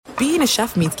being a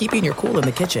chef means keeping your cool in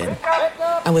the kitchen.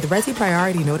 And with Resi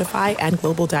Priority Notify and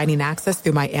Global Dining Access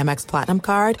through my Amex Platinum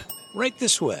card, right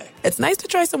this way. It's nice to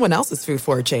try someone else's food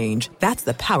for a change. That's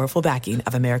the powerful backing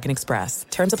of American Express.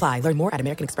 Terms apply. Learn more at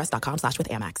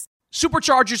americanexpress.com/withAmex.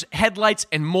 Superchargers, headlights,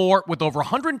 and more. With over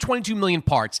 122 million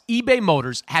parts, eBay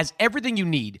Motors has everything you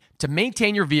need to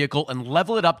maintain your vehicle and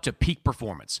level it up to peak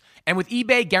performance. And with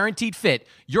eBay Guaranteed Fit,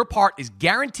 your part is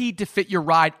guaranteed to fit your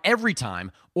ride every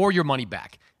time or your money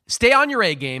back. Stay on your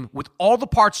A-game with all the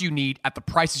parts you need at the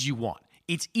prices you want.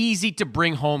 It's easy to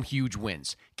bring home huge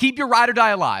wins. Keep your ride or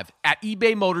die alive at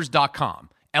ebaymotors.com.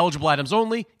 Eligible items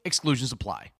only. Exclusions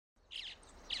apply.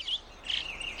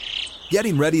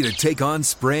 Getting ready to take on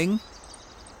spring?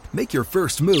 Make your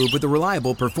first move with the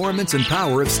reliable performance and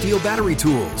power of Steel battery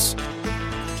tools.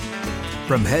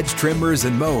 From hedge trimmers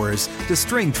and mowers to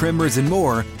string trimmers and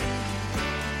more,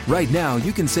 right now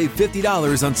you can save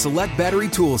 $50 on select battery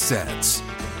tool sets.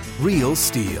 Real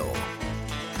Steel.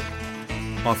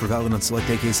 Offer valid on select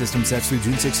AK system sets through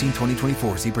June 16,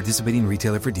 2024. See participating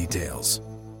retailer for details.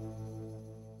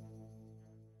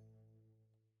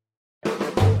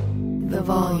 The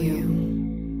volume.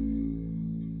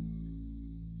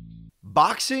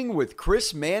 Boxing with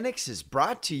Chris Mannix is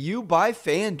brought to you by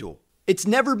FanDuel. It's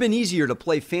never been easier to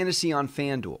play fantasy on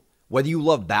FanDuel. Whether you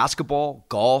love basketball,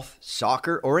 golf,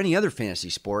 soccer, or any other fantasy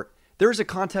sport, there is a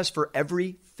contest for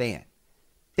every fan.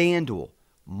 FanDuel,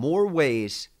 more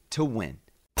ways to win.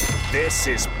 This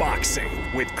is Boxing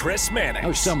with Chris Mannix.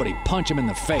 Oh, somebody punch him in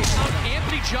the face.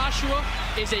 Anthony Joshua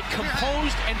is a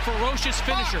composed and ferocious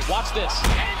finisher. Watch this.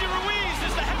 Andy Ruiz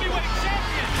is the heavyweight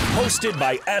champion. Hosted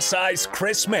by SI's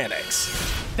Chris Mannix.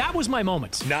 That was my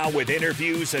moment. Now with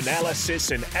interviews,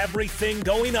 analysis, and everything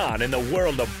going on in the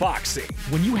world of boxing.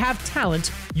 When you have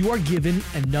talent, you are given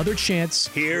another chance.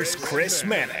 Here's Chris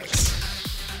Mannix.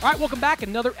 All right, welcome back.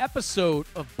 Another episode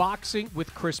of Boxing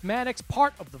with Chris Mannix,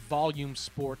 part of the Volume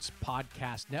Sports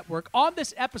Podcast Network. On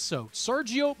this episode,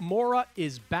 Sergio Mora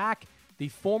is back, the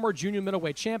former junior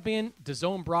middleweight champion,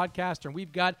 DAZN broadcaster, and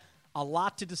we've got a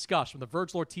lot to discuss from the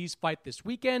Vergil Ortiz fight this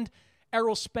weekend.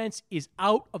 Errol Spence is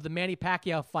out of the Manny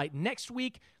Pacquiao fight next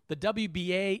week. The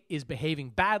WBA is behaving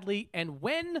badly. And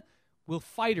when will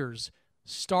fighters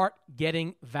start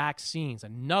getting vaccines?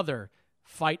 Another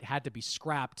fight had to be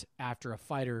scrapped after a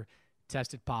fighter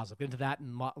tested positive. Into that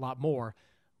and a lot more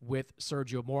with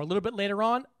Sergio Mora. A little bit later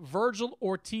on, Vergil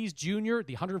Ortiz Jr.,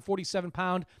 the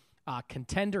 147-pound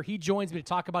contender. He joins me to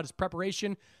talk about his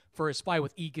preparation for his fight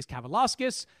with Egis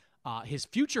Kavalauskas, his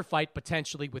future fight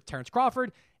potentially with Terrence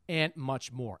Crawford, and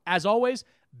much more. As always,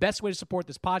 best way to support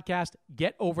this podcast,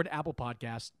 get over to Apple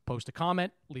Podcasts, post a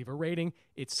comment, leave a rating.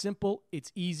 It's simple,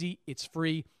 it's easy, it's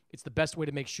free. It's the best way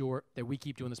to make sure that we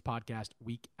keep doing this podcast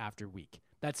week after week.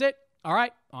 That's it. All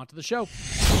right, on to the show.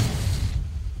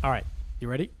 All right, you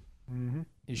ready? Mm-hmm.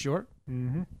 You sure?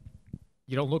 Mm-hmm.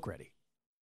 You don't look ready.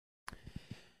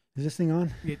 Is this thing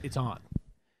on? It's on.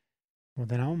 Well,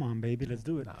 then I'm on, baby. Let's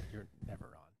do it. No, you're never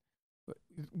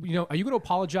on. You know, are you going to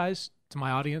apologize to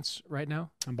my audience right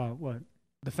now? About what?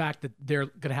 The fact that they're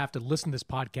going to have to listen to this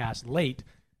podcast late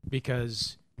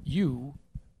because you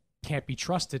can't be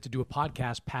trusted to do a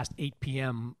podcast past 8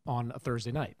 p.m. on a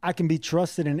Thursday night. I can be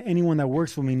trusted, and anyone that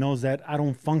works for me knows that I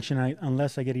don't function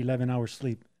unless I get 11 hours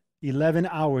sleep. 11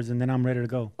 hours, and then I'm ready to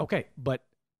go. Okay, but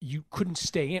you couldn't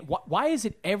stay in. Why is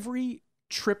it every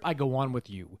trip I go on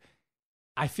with you,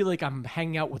 I feel like I'm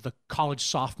hanging out with a college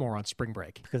sophomore on spring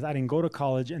break? Because I didn't go to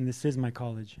college, and this is my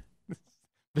college.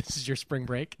 This is your spring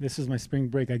break? This is my spring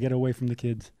break. I get away from the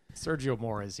kids. Sergio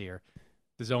Mora is here,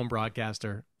 the DAZN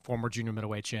broadcaster, former junior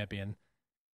middleweight champion.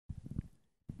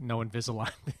 No Invisalign.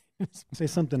 Say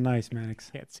something nice, Mannix.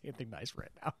 Can't say anything nice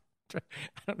right now. I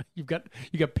don't know. You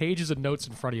got pages of notes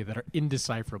in front of you that are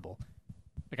indecipherable.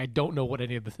 Like, I don't know what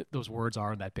any of those words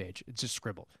are on that page. It's just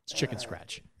scribble. It's chicken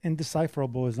scratch.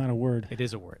 Indecipherable is not a word. It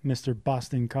is a word. Mr.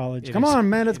 Boston College. Come on,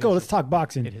 man. Let's go. Let's talk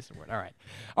boxing. It is a word. All right.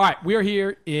 All right. We are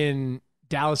here in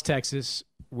Dallas, Texas,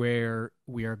 where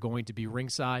we are going to be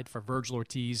ringside for Vergil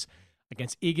Ortiz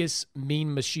against Egis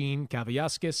Mean Machine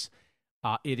Kavalauskas.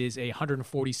 It is a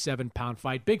 147-pound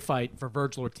fight. Big fight for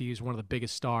Vergil Ortiz, one of the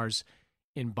biggest stars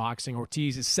in boxing.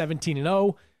 Ortiz is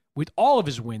 17-0, with all of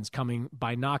his wins coming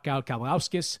by knockout.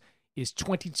 Kavalauskas is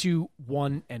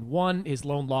 22-1-1. His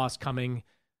lone loss coming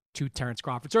to Terrence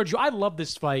Crawford. Sergio, I love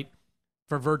this fight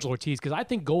for Vergil Ortiz because I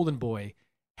think Golden Boy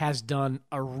has done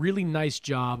a really nice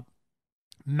job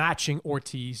matching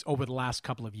Ortiz over the last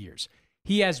couple of years.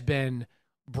 He has been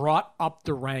brought up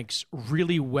the ranks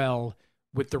really well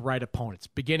with the right opponents,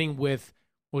 beginning with,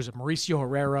 Mauricio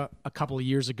Herrera a couple of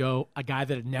years ago, a guy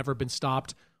that had never been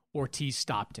stopped. Ortiz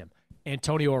stopped him.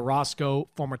 Antonio Orozco,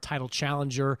 former title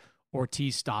challenger,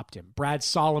 Ortiz stopped him. Brad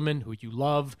Solomon, who you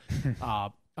love,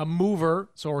 a mover,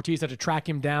 so Ortiz had to track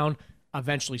him down,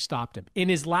 eventually stopped him. In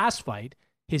his last fight,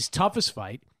 his toughest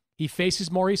fight, he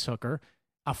faces Maurice Hooker,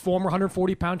 a former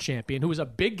 140-pound champion who was a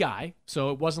big guy,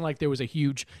 so it wasn't like there was a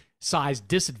huge size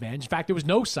disadvantage. In fact, there was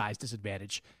no size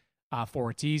disadvantage for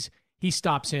Ortiz. He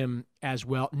stops him as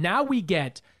well. Now we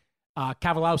get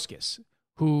Kavaliauskas,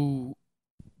 who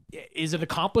is an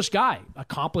accomplished guy,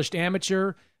 accomplished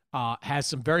amateur, has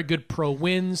some very good pro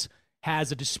wins,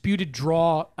 has a disputed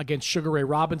draw against Sugar Ray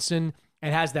Robinson,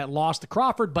 and has that loss to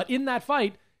Crawford. But in that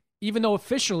fight, even though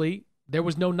officially there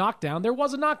was no knockdown, there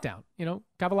was a knockdown.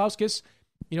 Kavaliauskas,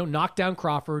 knocked down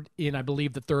Crawford in, I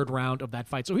believe, the third round of that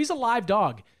fight. So he's a live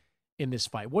dog in this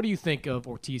fight. What do you think of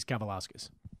Ortiz Kavaliauskas?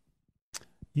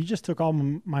 You just took all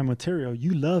my material.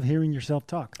 You love hearing yourself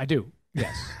talk. I do.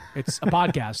 Yes. It's a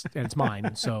podcast and it's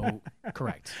mine. So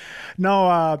correct.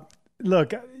 No,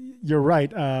 look, you're right.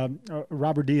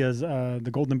 Robert Diaz, the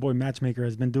Golden Boy matchmaker,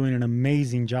 has been doing an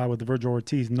amazing job with Vergil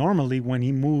Ortiz. Normally, when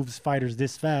he moves fighters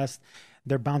this fast,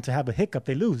 they're bound to have a hiccup.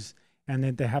 They lose, and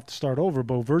then they have to start over.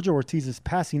 But Vergil Ortiz is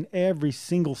passing every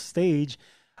single stage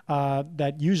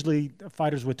that usually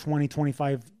fighters with 20,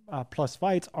 25 plus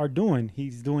fights are doing.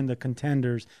 He's doing the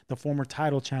contenders, the former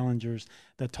title challengers,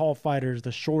 the tall fighters,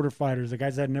 the shorter fighters, the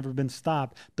guys that have never been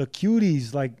stopped, the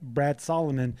cuties like Brad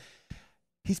Solomon.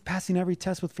 He's passing every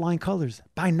test with flying colors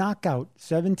by knockout.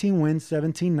 17 wins,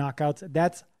 17 knockouts.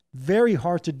 That's very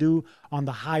hard to do on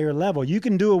the higher level. You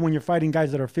can do it when you're fighting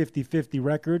guys that are 50-50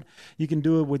 record. You can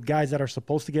do it with guys that are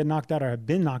supposed to get knocked out or have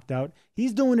been knocked out.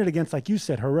 He's doing it against, like you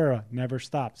said, Herrera, never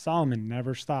stopped. Solomon,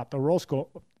 never stopped. Orozco,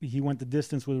 he went the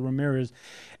distance with Ramirez.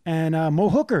 And Mo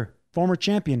Hooker, former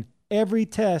champion. Every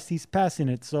test, he's passing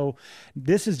it. So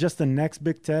this is just the next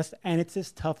big test, and it's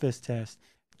his toughest test.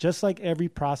 Just like every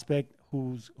prospect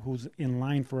who's in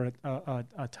line for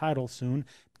a title soon,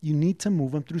 you need to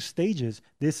move him through stages.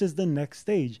 This is the next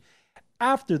stage.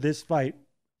 After this fight,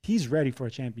 he's ready for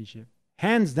a championship,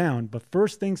 hands down. But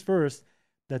first things first,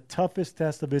 the toughest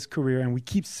test of his career, and we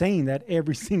keep saying that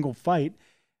every single fight,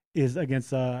 is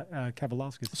against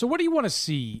Kavaliauskas. So what do you want to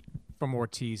see from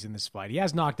Ortiz in this fight? He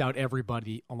has knocked out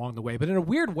everybody along the way, but in a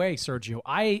weird way, Sergio,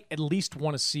 I at least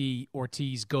want to see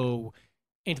Ortiz go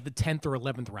into the 10th or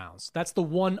 11th rounds. That's the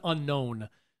one unknown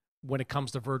when it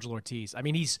comes to Vergil Ortiz. I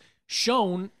mean, he's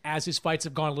shown as his fights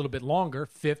have gone a little bit longer,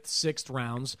 5th, 6th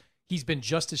rounds, he's been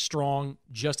just as strong,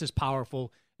 just as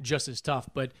powerful, just as tough.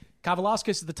 But Kavaliauskas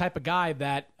is the type of guy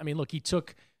that, I mean, look, he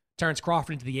took Terrence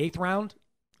Crawford into the 8th round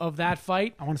of that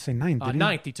fight. I want to say 9th, didn't he?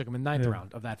 9th, he took him in 9th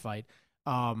round of that fight.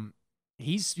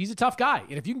 He's a tough guy.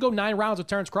 And if you can go 9 rounds with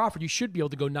Terrence Crawford, you should be able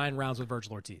to go 9 rounds with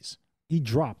Vergil Ortiz. He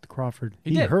dropped Crawford.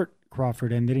 He did. Hurt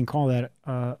Crawford, and they didn't call that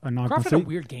a knockdown. Crawford had a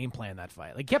weird game plan that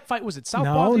fight. Like, kept fight, was it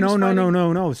Southpaw?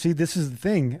 No. See, this is the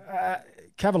thing.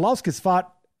 Kavaliauskas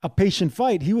fought a patient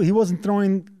fight. He wasn't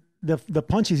throwing the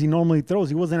punches he normally throws.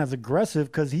 He wasn't as aggressive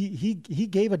because he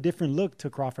gave a different look to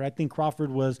Crawford. I think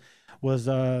Crawford was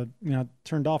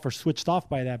turned off or switched off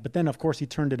by that. But then, of course, he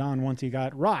turned it on once he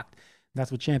got rocked. That's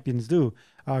what champions do.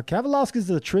 Kavaliauskas is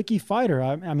a tricky fighter.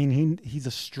 I mean, he's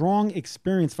a strong,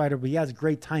 experienced fighter, but he has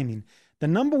great timing. The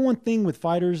number one thing with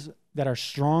fighters that are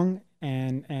strong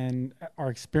and are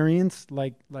experienced,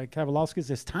 like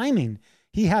Kavaliauskas, is timing.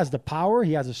 He has the power,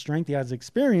 he has the strength, he has the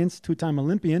experience, 2-time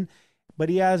Olympian, but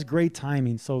he has great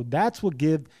timing. So that's what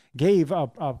gave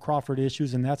Crawford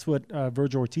issues, and that's what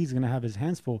Vergil Ortiz is going to have his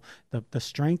hands full, the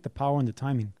strength, the power, and the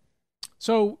timing.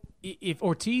 So if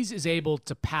Ortiz is able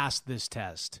to pass this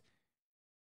test,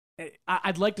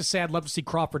 I'd like to say I'd love to see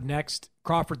Crawford next.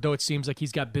 Crawford, though, it seems like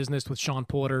he's got business with Sean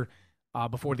Porter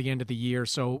before the end of the year.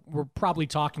 So we're probably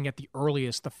talking at the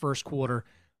earliest, the first quarter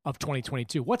of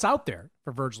 2022. What's out there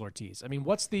for Vergil Ortiz? I mean,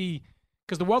 because the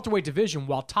welterweight division,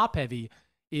 while top heavy,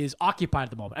 is occupied at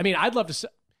the moment. I mean, I'd love to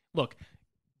look,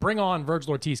 bring on Vergil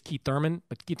Ortiz, Keith Thurman,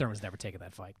 but Keith Thurman's never taken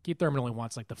that fight. Keith Thurman only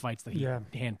wants like the fights that he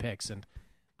handpicks, and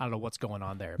I don't know what's going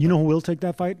on there. You know who will take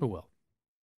that fight? Who will?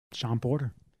 Sean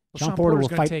Porter. Well, Sean Porter will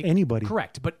fight anybody.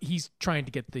 Correct, but he's trying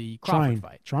to get the Crawford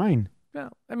fight. Trying. Yeah,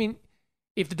 I mean,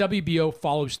 if the WBO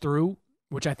follows through,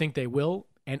 which I think they will,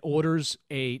 and orders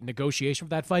a negotiation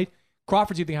for that fight,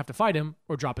 Crawford's either going to have to fight him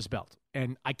or drop his belt.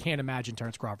 And I can't imagine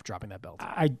Terrence Crawford dropping that belt.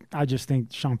 I just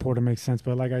think Sean Porter makes sense,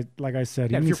 but like I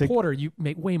said, if you're Porter, you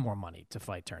make way more money to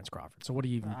fight Terrence Crawford. So what are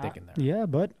you even thinking there? Yeah,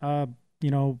 but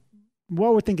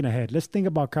well, we're thinking ahead. Let's think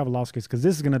about Kavaliauskas because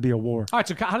this is going to be a war. All right,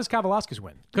 so how does Kavaliauskas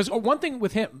win? Because one thing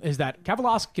with him is that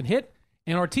Kavaliauskas can hit,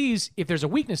 and Ortiz, if there's a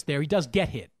weakness there, he does get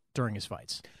hit during his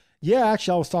fights. Yeah,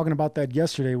 actually, I was talking about that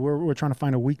yesterday. We're trying to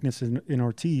find a weakness in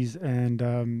Ortiz,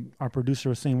 and our producer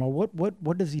was saying, "Well,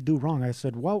 what does he do wrong?" I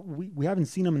said, "Well, we haven't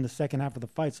seen him in the second half of the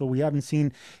fight, so we haven't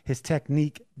seen his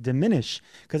technique diminish.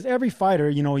 Because every fighter,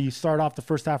 you start off the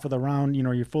first half of the round,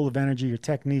 you're full of energy, your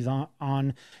technique's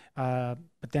on,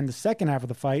 but then the second half of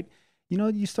the fight,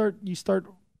 you start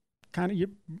kind of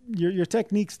your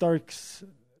technique starts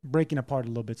breaking apart a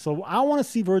little bit. So I want to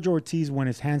see Vergil Ortiz when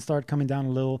his hands start coming down a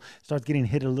little, starts getting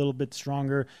hit a little bit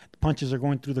stronger. The punches are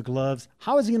going through the gloves.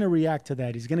 How is he going to react to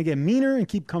that? He's going to get meaner and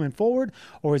keep coming forward,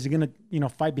 or is he going to,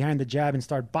 fight behind the jab and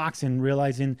start boxing,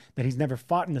 realizing that he's never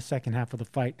fought in the second half of the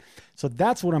fight? So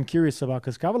that's what I'm curious about,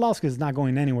 because Kowalski is not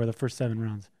going anywhere the first 7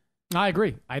 rounds. I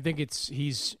agree. I think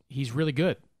he's really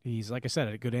good. He's, like I said,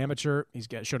 a good amateur. He's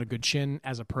showed a good chin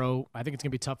as a pro. I think it's going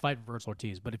to be a tough fight for Vergil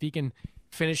Ortiz. But if he can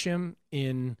finish him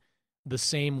in the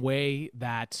same way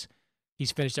that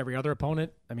he's finished every other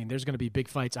opponent, I mean, there's going to be big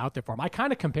fights out there for him. I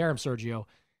kind of compare him, Sergio,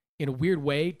 in a weird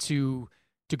way to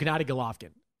Gennady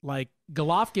Golovkin. Like,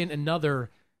 Golovkin,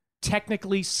 another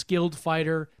technically skilled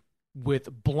fighter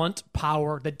with blunt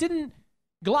power that didn't...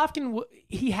 Golovkin,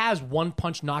 he has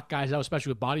one-punch knock guys out,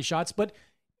 especially with body shots, but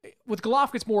with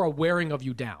Golovkin, it's more a wearing of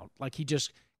you down. Like, he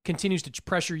just continues to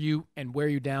pressure you and wear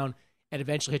you down and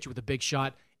eventually hit you with a big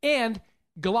shot. And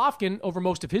Golovkin, over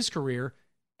most of his career,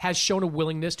 has shown a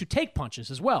willingness to take punches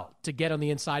as well, to get on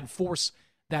the inside and force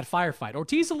that firefight.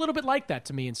 Ortiz is a little bit like that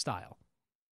to me in style.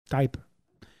 Type.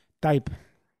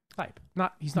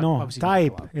 He's not. No,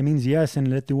 type. It means yes in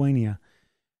Lithuania.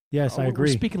 Yes, I agree.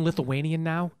 We're speaking Lithuanian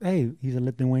now? Hey, he's a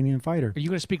Lithuanian fighter. Are you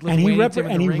going to speak Lithuanian?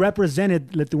 And he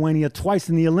represented Lithuania twice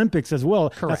in the Olympics as well.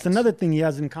 Correct. That's another thing he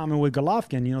has in common with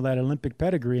Golovkin, that Olympic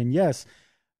pedigree. And yes,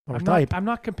 I'm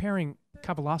not comparing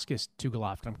Kavaliauskas to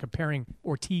Golovkin. I'm comparing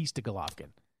Ortiz to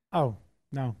Golovkin. Oh,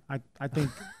 no. I think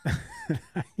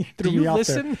Do you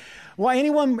listen? There. Well,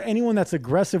 anyone that's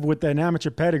aggressive with an amateur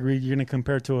pedigree, you're going to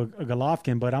compare to a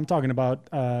Golovkin. But I'm talking about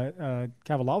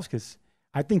Kavaliauskas.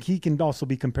 I think he can also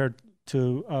be compared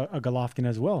to a Golovkin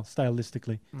as well,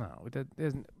 stylistically. No,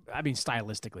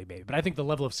 stylistically maybe. But I think the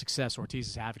level of success Ortiz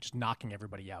is having, just knocking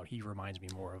everybody out, he reminds me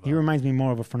more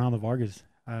of a Fernando Vargas.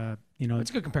 It's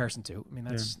a good comparison too. I mean,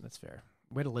 that's fair.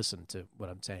 Way to listen to what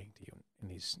I'm saying to you in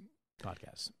these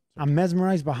podcasts. I'm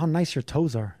mesmerized by how nice your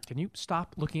toes are. Can you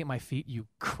stop looking at my feet, you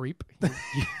creep?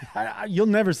 You'll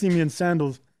never see me in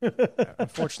sandals.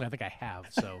 Unfortunately, I think I have.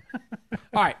 So,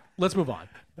 all right, let's move on.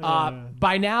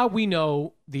 By now, we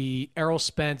know the Errol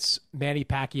Spence Manny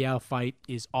Pacquiao fight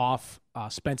is off.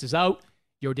 Spence is out.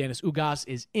 Yordenis Ugas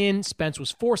is in. Spence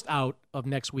was forced out of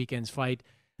next weekend's fight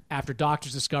after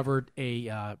doctors discovered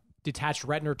a detached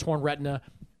torn retina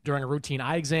during a routine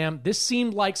eye exam. This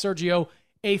seemed like, Sergio,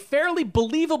 a fairly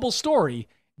believable story,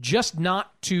 just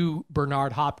not to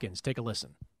Bernard Hopkins. Take a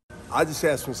listen. I just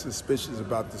have some suspicions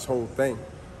about this whole thing,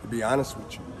 to be honest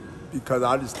with you, because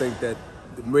I just think that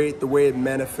the way it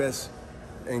manifests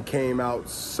and came out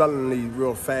suddenly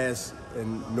real fast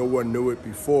and no one knew it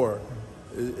before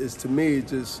is to me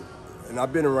just, and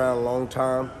I've been around a long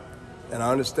time and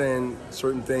I understand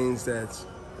certain things that's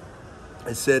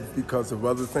said because of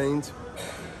other things.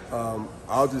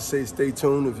 I'll just say stay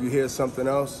tuned if you hear something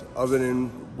else other than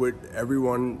what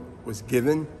everyone was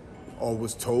given or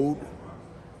was told.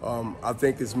 I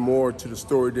think it's more to the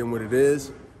story than what it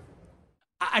is.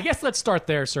 I guess let's start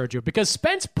there, Sergio, because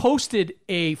Spence posted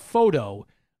a photo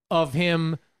of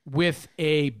him with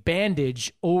a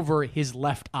bandage over his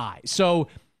left eye. So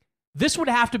this would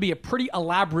have to be a pretty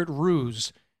elaborate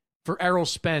ruse for Errol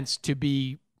Spence to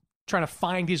be trying to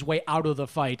find his way out of the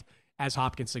fight, as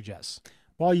Hopkins suggests.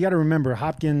 Well, you got to remember,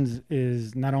 Hopkins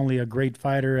is not only a great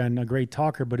fighter and a great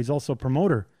talker, but he's also a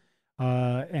promoter.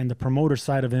 And the promoter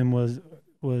side of him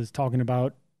was talking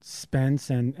about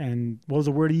Spence and what was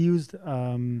the word he used?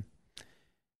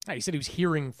 He said he was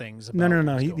hearing things.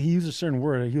 No. He used a certain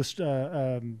word. He was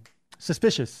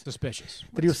suspicious. Suspicious.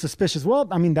 That he was suspicious. Well,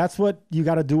 I mean, that's what you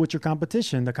got to do with your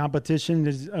competition. The competition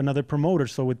is another promoter.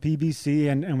 So with PBC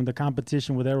and with the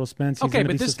competition with Errol Spence, okay,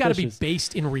 but this got to be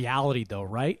based in reality, though,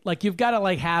 right? Like you've got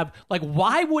to have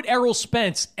why would Errol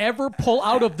Spence ever pull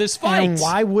out of this fight? And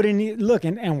why wouldn't he look?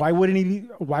 And why wouldn't he?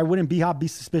 Why wouldn't B-Hop be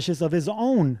suspicious of his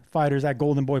own fighters at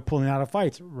Golden Boy pulling out of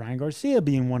fights? Ryan Garcia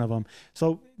being one of them.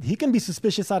 So he can be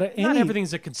suspicious out of any. Not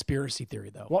everything's a conspiracy theory,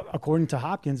 though. Well, according to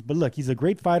Hopkins, but look, he's a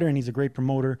great fighter and he's a great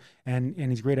promoter and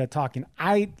he's great at talking.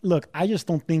 I just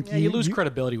don't think you lose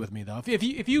credibility with me though. If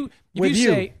you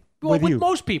say with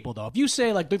most people though, if you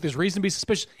say look, there's reason to be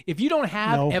suspicious. If you don't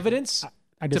have evidence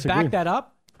to back that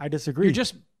up, I disagree. You're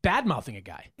just bad mouthing a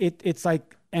guy. It's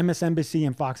like MSNBC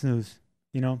and Fox News.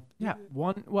 Yeah,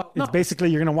 one. Well, it's basically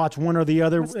you're going to watch one or the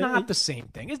other. It's not the same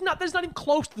thing. It's not. There's not even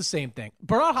close to the same thing.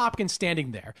 Bernard Hopkins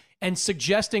standing there and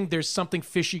suggesting there's something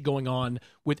fishy going on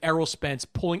with Errol Spence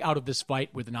pulling out of this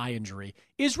fight with an eye injury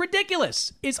is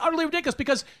ridiculous. It's utterly ridiculous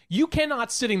because you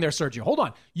cannot sitting there, Sergio. Hold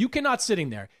on. You cannot sitting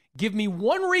there. Give me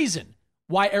one reason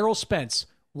why Errol Spence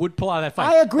would pull out of that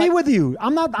fight. I agree with you.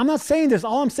 I'm not saying this.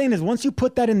 All I'm saying is once you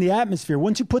put that in the atmosphere,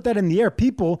 once you put that in the air,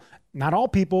 people, not all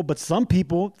people, but some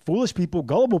people, foolish people,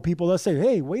 gullible people, they'll say,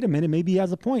 hey, wait a minute, maybe he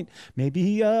has a point. Maybe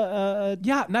he yeah,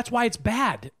 and that's why it's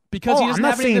bad. Because he doesn't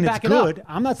have anything to back it up.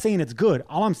 I'm not saying it's good.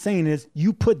 All I'm saying is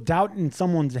you put doubt in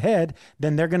someone's head,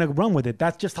 then they're going to run with it.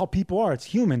 That's just how people are. It's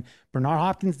human. Bernard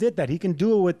Hopkins did that. He can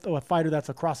do it with a fighter that's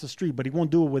across the street, but he won't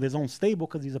do it with his own stable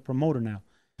because he's a promoter now.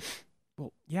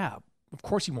 Well, yeah, of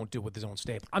course he won't do it with his own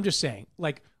stable. I'm just saying,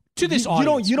 like, to this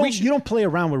audience. You don't play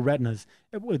around with retinas,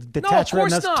 with detached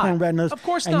retinas, torn retinas. Of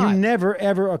course not. And you never,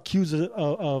 ever accuse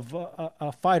of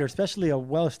a fighter, especially a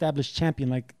well-established champion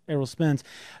like Errol Spence,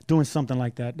 doing something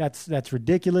like that. That's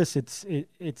ridiculous. It's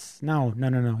no.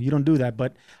 You don't do that.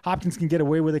 But Hopkins can get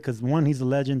away with it because, 1, he's a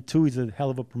legend. 2, he's a hell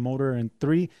of a promoter. And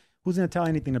 3, who's going to tell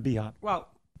anything to B-Hop? Well,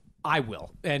 I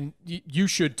will. And you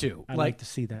should too. I'd like to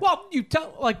see that. Well, you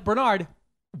tell, like, Bernard,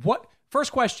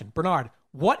 first question, Bernard,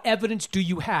 what evidence do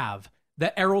you have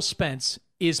that Errol Spence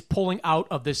is pulling out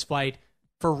of this fight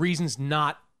for reasons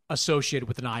not associated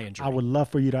with an eye injury? I would love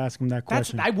for you to ask him that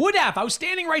question. I would have. I was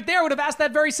standing right there. I would have asked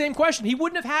that very same question. He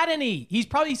wouldn't have had any. He's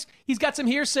got some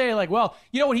hearsay like, well,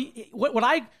 you know what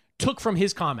I took from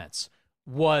his comments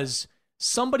was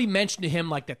somebody mentioned to him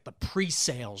like that the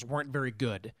pre-sales weren't very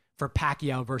good for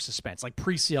Pacquiao versus Spence. Like,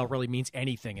 pre-sale really means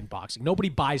anything in boxing. Nobody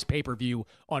buys pay-per-view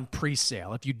on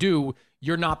pre-sale. If you do,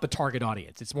 you're not the target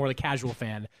audience. It's more the casual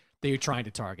fan that you're trying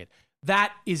to target.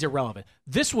 That is irrelevant.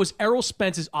 This was Errol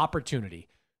Spence's opportunity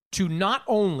to not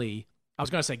only, I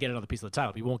was going to say get another piece of the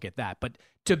title, but he won't get that, but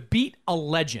to beat a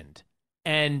legend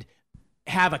and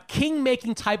have a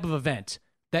king-making type of event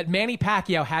that Manny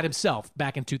Pacquiao had himself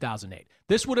back in 2008.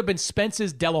 This would have been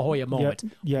Spence's De La Hoya moment.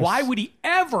 Yes. Why would he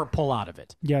ever pull out of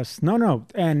it? Yes. No.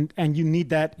 And you need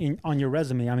that on your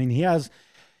resume. I mean, he has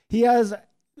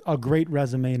a great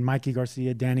resume in Mikey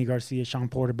Garcia, Danny Garcia, Sean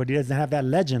Porter, but he doesn't have that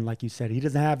legend, like you said. He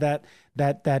doesn't have that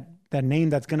name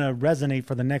that's going to resonate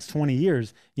for the next 20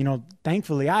 years. You know,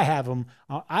 thankfully I have him.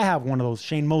 I have one of those,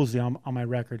 Shane Mosley on my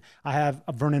record. I have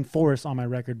a Vernon Forrest on my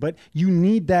record, but you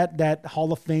need that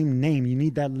Hall of Fame name. You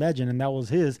need that legend. And that was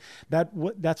his,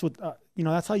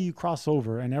 that's how you cross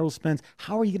over. And Errol Spence,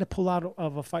 how are you going to pull out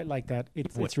of a fight like that?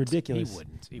 It's ridiculous.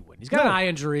 He wouldn't. He's got an eye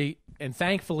injury. And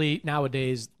thankfully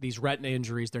nowadays, these retina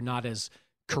injuries, they're not as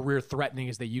career threatening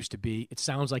as they used to be. It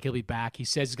sounds like he'll be back. He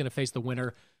says he's going to face the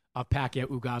winner of Pacquiao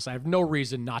Ugas. I have no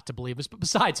reason not to believe this. But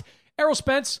besides, Errol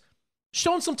Spence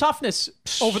shown some toughness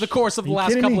over the course of the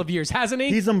last couple of years, hasn't he?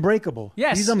 He's unbreakable.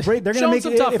 Yes, he's unbreakable. They're going to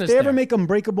make if they ever make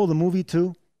Unbreakable the movie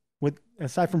too, with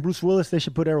aside from Bruce Willis, they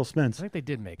should put Errol Spence. I think they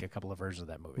did make a couple of versions of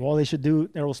that movie. Well, they should do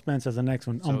Errol Spence as the next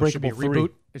one. So Unbreakable it should be a 3. reboot.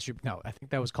 It should I think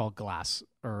that was called Glass.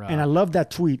 And I love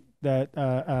that tweet that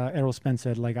Errol Spence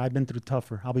said, like, I've been through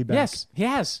tougher. I'll be back. Yes, he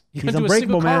has. He's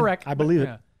unbreakable, man. Wreck. I believe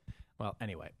it. Well,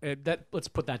 anyway, let's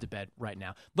put that to bed right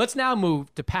now. Let's now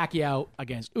move to Pacquiao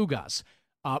against Ugas.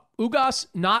 Ugas,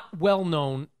 not well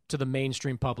known to the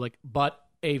mainstream public, but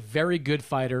a very good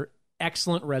fighter,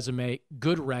 excellent resume,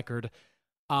 good record.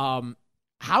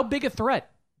 How big a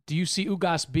threat do you see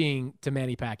Ugas being to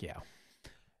Manny Pacquiao?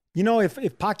 You know, if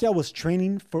Pacquiao was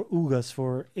training for Ugas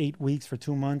for 8 weeks, for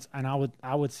 2 months, and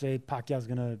I would say Pacquiao's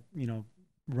gonna,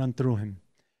 run through him.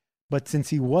 But since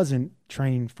he wasn't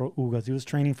training for Ugas, he was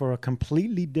training for a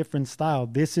completely different style.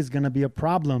 This is gonna be a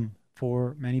problem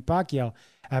for Manny Pacquiao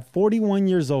at 41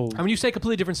 years old. And when you say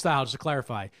completely different style, just to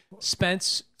clarify,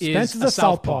 Spence is a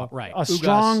southpaw, right? A Ugas,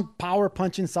 strong power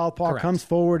punching southpaw, correct. Comes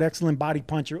forward, excellent body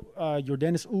puncher.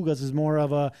 Yordenis Ugas is more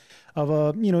of a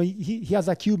he has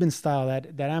that Cuban style,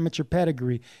 that amateur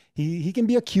pedigree. He can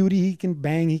be a cutie, he can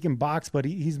bang, he can box, but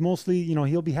he's mostly,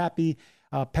 he'll be happy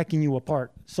pecking you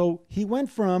apart. So he went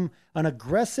from an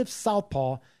aggressive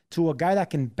southpaw to a guy that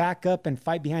can back up and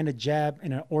fight behind a jab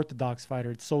and an orthodox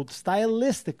fighter. So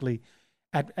stylistically,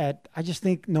 I just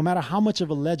think no matter how much of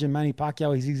a legend Manny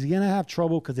Pacquiao is, he's going to have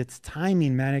trouble because it's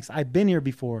timing, Mannix. I've been here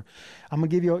before. I'm going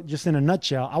to give you just in a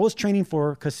nutshell. I was training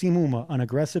for Kasim Uma, an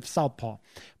aggressive southpaw,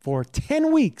 for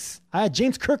 10 weeks. I had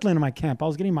James Kirkland in my camp. I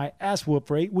was getting my ass whooped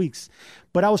for 8 weeks,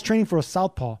 but I was training for a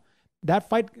southpaw. That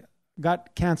fight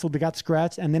got canceled. They got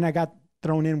scratched, and then I got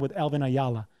thrown in with Alvin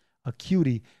Ayala, a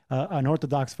cutie, an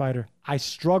orthodox fighter. I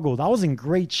struggled. I was in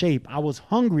great shape. I was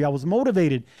hungry. I was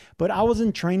motivated, but I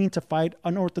wasn't training to fight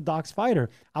an orthodox fighter.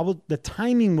 The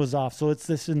timing was off. So it's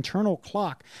this internal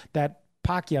clock that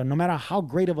Pacquiao, no matter how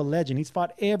great of a legend, he's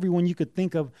fought everyone you could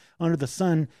think of under the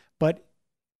sun, but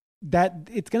that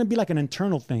it's going to be like an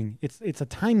internal thing. It's a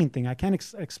timing thing. I can't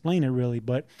explain it really,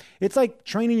 but it's like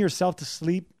training yourself to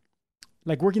sleep,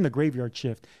 like working the graveyard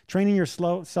shift, training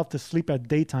yourself to sleep at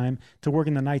daytime to work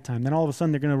in the nighttime. Then all of a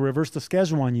sudden they're going to reverse the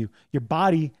schedule on you. Your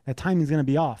body, that timing is going to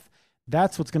be off.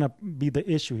 That's what's going to be the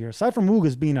issue here. Aside from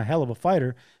Ugas being a hell of a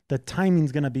fighter, the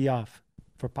timing's going to be off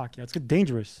for Pacquiao. It's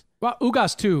dangerous. Well,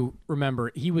 Ugas too,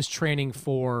 remember, he was training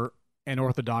for an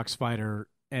orthodox fighter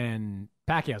and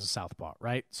Pacquiao's a southpaw,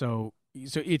 right? So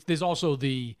there's also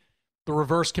the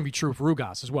reverse can be true for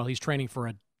Ugas as well. He's training for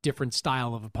a different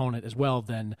style of opponent as well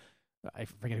than, I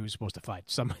forget who was supposed to fight.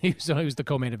 Somebody who's the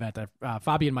co-main event,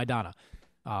 Fabian Maidana.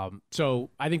 So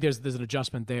I think there's an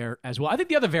adjustment there as well. I think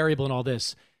the other variable in all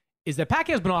this is that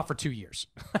Pacquiao's been off for 2 years.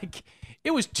 Like,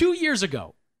 it was 2 years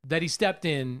ago that he stepped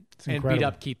in and beat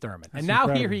up Keith Thurman. And now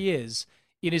here he is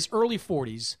in his early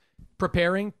 40s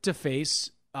preparing to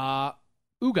face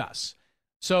Ugas.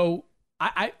 So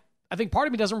I think part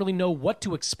of me doesn't really know what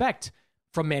to expect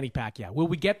from Manny Pacquiao. Will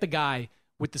we get the guy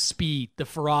with the speed, the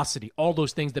ferocity, all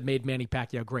those things that made Manny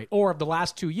Pacquiao great? Or have the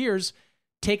last 2 years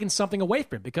taken something away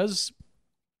from him? Because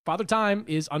Father Time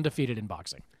is undefeated in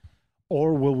boxing.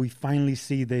 Or will we finally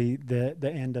see the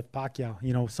end of Pacquiao?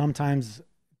 You know, sometimes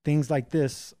things like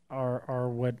this are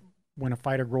what, when a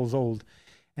fighter grows old.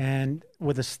 And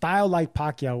with a style like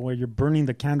Pacquiao, where you're burning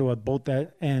the candle at both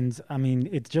ends, I mean,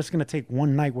 it's just going to take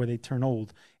one night where they turn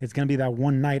old. It's going to be that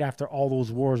one night after all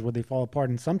those wars where they fall apart.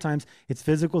 And sometimes it's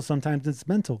physical, sometimes it's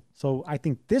mental. So I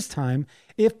think this time,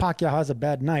 if Pacquiao has a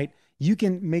bad night, you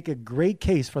can make a great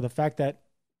case for the fact that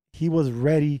he was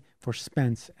ready for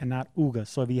Spence and not Ugas.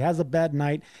 So if he has a bad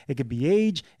night, it could be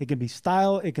age, it can be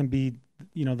style, it can be,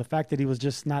 you know, the fact that he was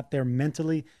just not there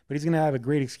mentally. But he's going to have a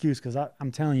great excuse because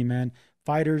I'm telling you, man,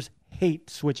 fighters hate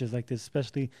switches like this,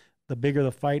 especially the bigger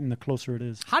the fight and the closer it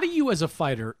is. How do you, as a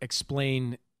fighter,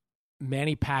 explain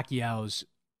Manny Pacquiao's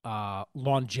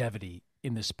longevity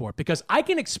in this sport? Because I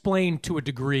can explain to a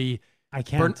degree. I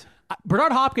can't.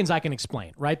 Bernard Hopkins, I can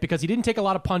explain, right? Because he didn't take a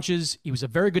lot of punches. He was a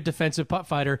very good defensive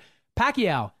fighter.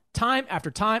 Pacquiao, time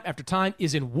after time after time,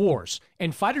 is in wars.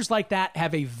 And fighters like that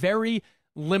have a very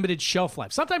limited shelf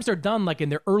life. Sometimes they're done like in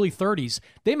their early 30s.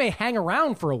 They may hang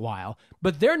around for a while,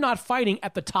 but they're not fighting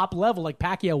at the top level like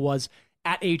Pacquiao was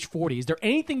at age 40. Is there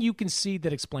anything you can see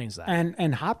that explains that?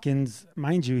 And Hopkins,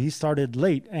 mind you, he started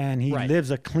late and he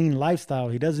lives a clean lifestyle.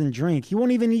 He doesn't drink. He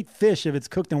won't even eat fish if it's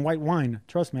cooked in white wine.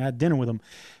 Trust me, I had dinner with him.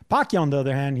 Pacquiao, on the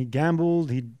other hand, he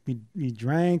gambled, he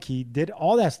drank, he did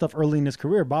all that stuff early in his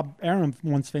career. Bob Arum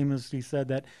once famously said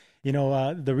that, you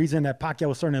know, the reason that Pacquiao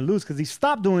was starting to lose because he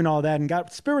stopped doing all that and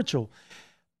got spiritual.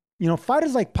 You know,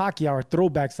 fighters like Pacquiao are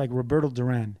throwbacks like Roberto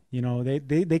Duran. You know,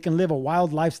 they can live a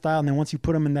wild lifestyle, and then once you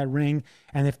put them in that ring,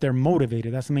 and if they're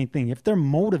motivated, that's the main thing. If they're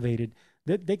motivated,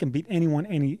 they can beat anyone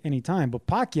any time. But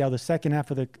Pacquiao, the second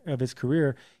half of his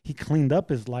career, he cleaned up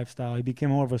his lifestyle. He became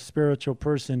more of a spiritual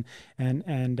person,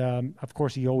 and of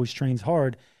course, he always trains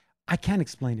hard. I can't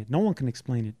explain it. No one can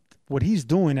explain it. What he's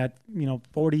doing at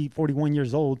 40, 41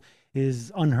 years old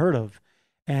is unheard of.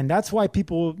 And that's why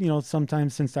people,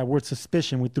 sometimes, since that word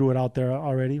suspicion, we threw it out there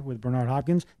already with Bernard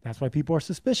Hopkins, that's why people are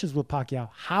suspicious with Pacquiao.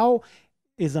 How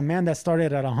is a man that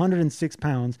started at 106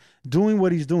 pounds doing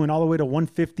what he's doing all the way to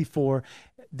 154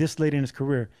 this late in his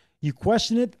career? You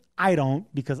question it? I don't,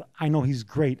 because I know he's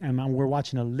great, and we're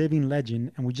watching a living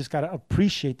legend, and we just got to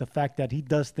appreciate the fact that he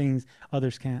does things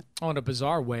others can't. In a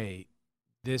bizarre way,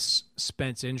 this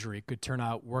Spence injury could turn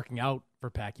out working out for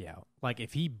Pacquiao. Like,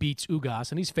 if he beats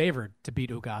Ugas, and he's favored to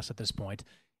beat Ugas at this point,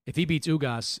 if he beats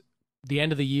Ugas the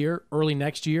end of the year, early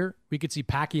next year, we could see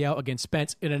Pacquiao against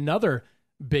Spence in another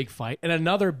big fight and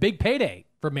another big payday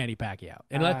for Manny Pacquiao.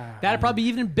 And that'd probably be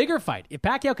even bigger fight. If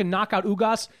Pacquiao can knock out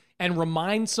Ugas and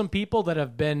remind some people that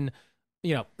have been,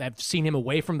 have seen him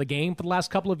away from the game for the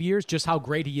last couple of years, just how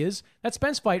great he is, that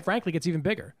Spence fight, frankly, gets even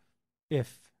bigger.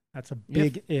 That's a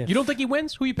big if. You don't think he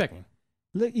wins? Who are you picking?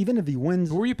 Look, even if he wins,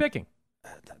 who are you picking?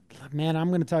 Man, I'm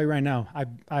going to tell you right now.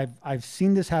 I've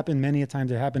seen this happen many a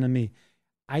times. It happened to me.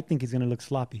 I think he's going to look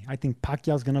sloppy. I think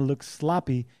Pacquiao's going to look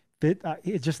sloppy.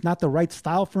 It's just not the right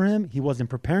style for him. He wasn't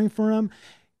preparing for him.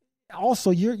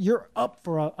 Also, you're up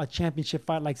for a championship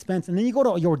fight like Spence, and then you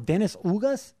go to your Dennis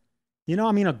Ugas. You know,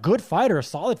 I mean, a good fighter, a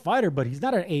solid fighter, but he's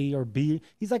not an A or B.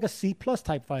 He's like a C+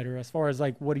 type fighter as far as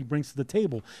like what he brings to the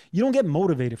table. You don't get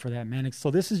motivated for that, man.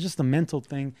 So this is just a mental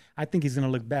thing. I think he's going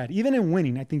to look bad. Even in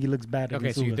winning, I think he looks bad.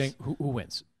 Okay, so you think who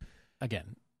wins?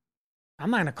 Again. I'm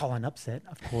not going to call an upset,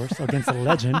 of course, against a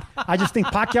legend. I just think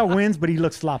Pacquiao wins, but he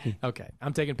looks sloppy. Okay,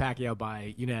 I'm taking Pacquiao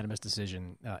by unanimous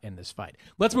decision in this fight.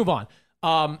 Let's move on.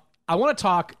 I want to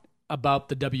talk about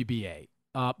the WBA.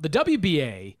 The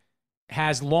WBA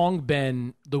has long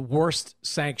been the worst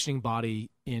sanctioning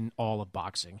body in all of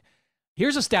boxing.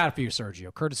 Here's a stat for you,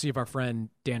 Sergio, courtesy of our friend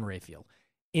Dan Rayfield.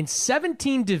 In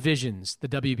 17 divisions the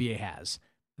WBA has,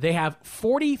 they have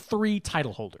 43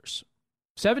 title holders.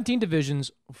 17 divisions,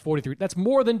 43. That's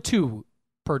more than 2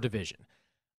 per division.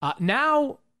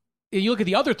 Now, you look at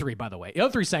the other 3, by the way, the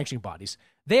other 3 sanctioning bodies,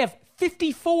 they have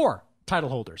 54 title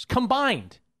holders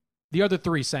combined, the other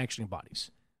 3 sanctioning bodies.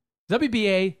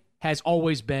 WBA has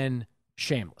always been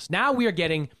shameless. Now we are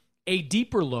getting a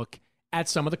deeper look at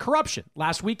some of the corruption.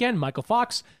 Last weekend, Michael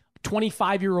Fox,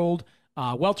 25-year-old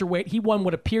welterweight, he won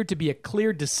what appeared to be a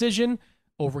clear decision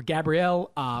over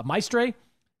Gabriel Maestre.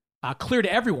 Clear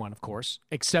to everyone, of course,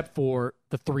 except for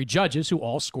the 3 judges who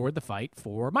all scored the fight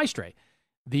for Maestre.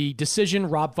 The decision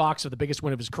robbed Fox of the biggest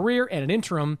win of his career and an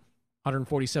interim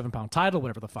 147-pound title,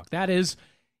 whatever the fuck that is.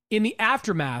 In the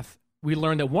aftermath, we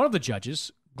learned that one of the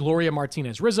judges, Gloria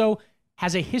Martinez-Rizzo,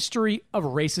 has a history of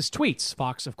racist tweets.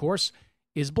 Fox, of course,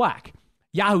 is black.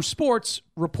 Yahoo Sports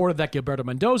reported that Gilberto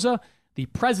Mendoza, the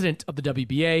president of the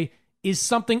WBA, is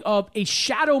something of a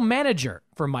shadow manager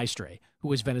for Maestre,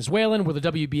 who is Venezuelan, where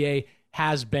the WBA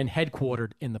has been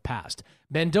headquartered in the past.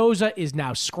 Mendoza is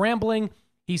now scrambling.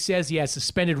 He says he has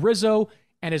suspended Rizzo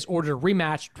and has ordered a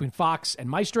rematch between Fox and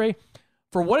Maestre.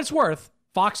 For what it's worth,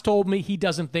 Fox told me he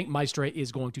doesn't think Maestre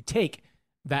is going to take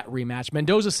that rematch.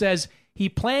 Mendoza says he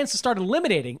plans to start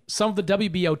eliminating some of the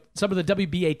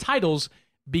WBA titles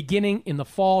beginning in the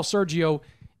fall. Sergio,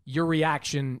 your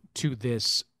reaction to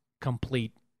this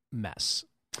complete mess?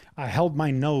 I held my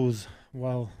nose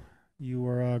while you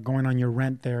were going on your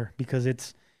rant there because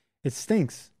it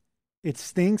stinks. It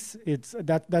stinks.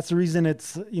 That's the reason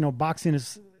it's, boxing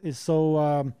is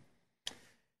so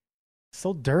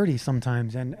so dirty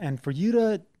sometimes. And for you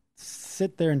to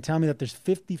sit there and tell me that there's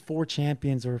 54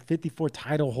 champions or 54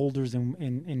 title holders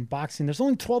in boxing, there's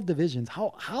only 12 divisions.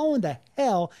 How in the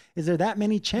hell is there that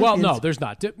many champions? Well, no, there's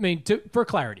not. For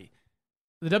clarity,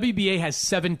 the WBA has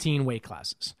 17 weight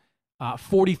classes,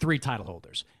 43 title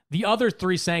holders. The other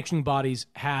 3 sanctioning bodies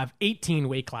have 18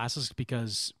 weight classes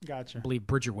because I believe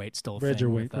Bridgerweight's still a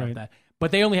thing with that.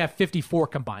 But they only have 54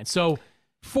 combined. So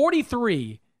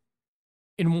 43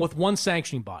 with one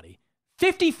sanctioning body,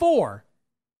 54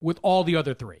 with all the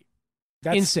other 3.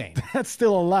 That's insane. That's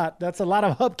still a lot. That's a lot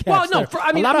of hubcaps. Well, no,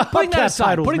 putting that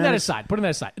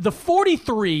aside, the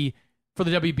 43 for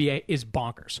the WBA is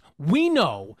bonkers. We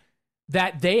know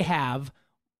that they have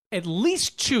at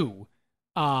least 2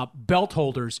 belt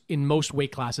holders in most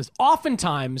weight classes.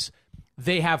 Oftentimes,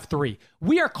 they have 3.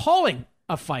 We are calling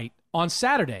a fight on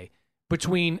Saturday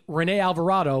between Rene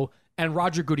Alvarado and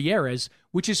Roger Gutierrez,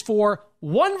 which is for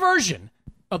one version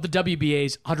of the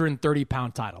WBA's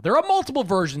 130-pound title. There are multiple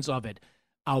versions of it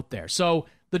out there. So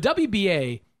the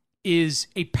WBA is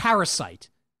a parasite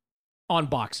on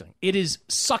boxing. It is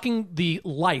sucking the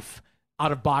life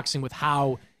out of boxing with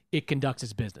how it conducts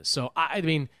its business. So, I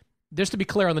mean, just to be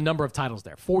clear on the number of titles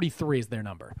there, 43 is their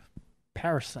number.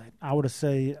 Parasite. I would have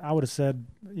said,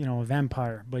 a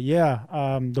vampire. But yeah,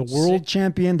 the world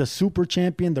champion, the super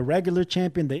champion, the regular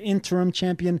champion, the interim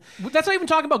champion. That's not even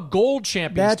talking about gold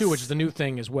champions too, which is the new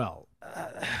thing as well.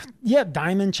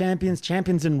 Diamond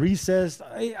champions in recess.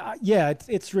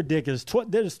 It's ridiculous.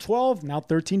 There's 12, now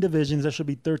 13 divisions. There should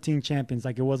be 13 champions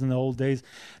like it was in the old days.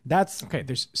 That's okay.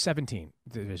 There's 17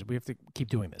 divisions. We have to keep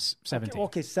doing this. 17.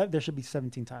 Okay, there should be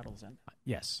 17 titles then.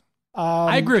 Yes.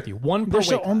 I agree with you. One per weight class.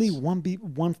 There should only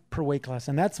one per weight class,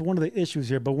 and that's one of the issues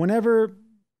here. But whenever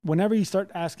you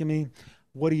start asking me,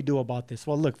 what do you do about this?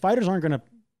 Well, look, fighters aren't going to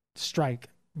strike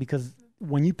because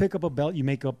when you pick up a belt, you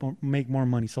make more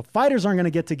money. So fighters aren't going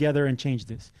to get together and change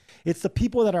this. It's the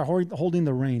people that are holding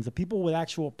the reins, the people with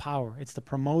actual power. It's the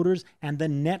promoters and the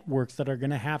networks that are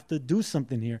going to have to do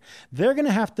something here. They're going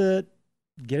to have to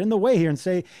get in the way here and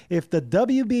say, if the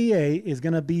WBA is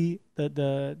going to be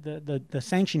the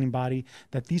sanctioning body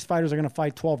that these fighters are going to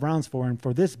fight 12 rounds for, and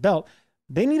for this belt,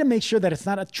 they need to make sure that it's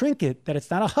not a trinket, that it's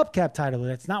not a hubcap title,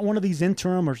 that it's not one of these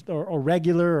interim or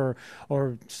regular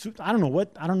or I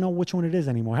don't know which one it is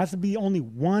anymore. It has to be only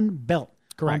one belt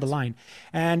on the line.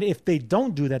 And if they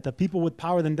don't do that, the people with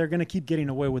power, then they're going to keep getting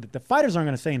away with it. The fighters aren't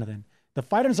going to say anything. The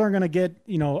fighters aren't going to get,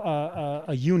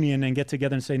 a union and get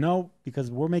together and say, no, because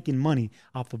we're making money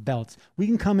off the belts. We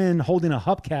can come in holding a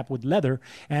hubcap with leather,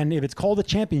 and if it's called a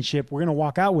championship, we're going to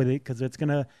walk out with it because it's going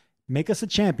to make us a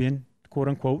champion, quote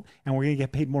unquote, and we're going to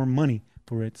get paid more money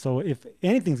for it. So if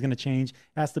anything's going to change, it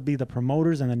has to be the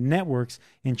promoters and the networks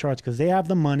in charge because they have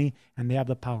the money and they have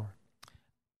the power.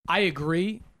 I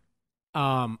agree.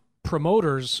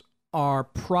 Promoters are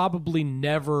probably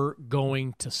never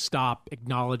going to stop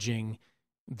acknowledging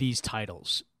these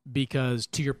titles because,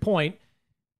 to your point,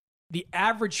 the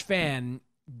average fan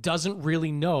doesn't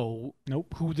really know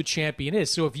who the champion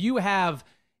is. So if you have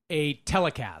a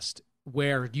telecast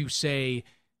where you say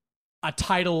a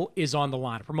title is on the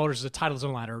line, promoters, a title is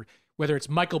on the line, or whether it's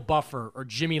Michael Buffer or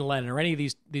Jimmy Lennon or any of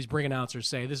these ring announcers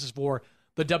say this is for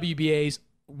the WBA's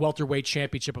welterweight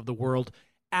championship of the world,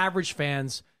 average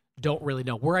fans don't really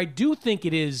know. Where I do think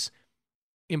it is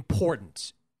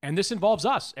important, and this involves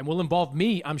us and will involve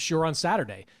me, I'm sure, on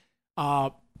Saturday,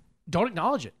 don't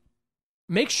acknowledge it.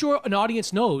 Make sure an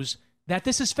audience knows that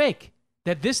this is fake,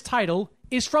 that this title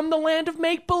is from the land of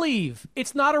make-believe.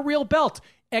 It's not a real belt.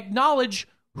 Acknowledge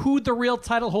who the real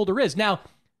title holder is. Now,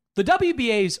 the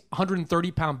WBA's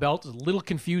 130-pound belt is a little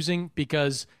confusing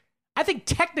because I think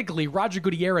technically Roger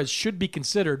Gutierrez should be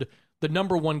considered the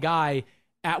number one guy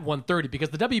at 130 because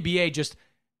the WBA just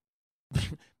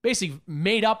basically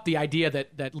made up the idea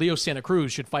that Leo Santa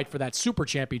Cruz should fight for that super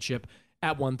championship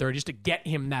at 130 just to get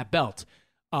him that belt.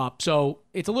 So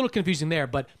it's a little confusing there,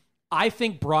 but I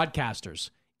think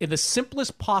broadcasters, in the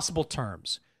simplest possible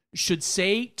terms, should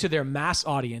say to their mass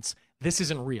audience, this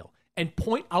isn't real, and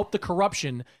point out the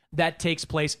corruption that takes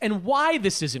place and why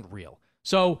this isn't real.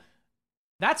 So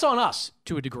that's on us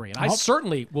to a degree, and I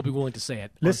certainly will be willing to say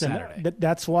it on Saturday.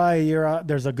 That's why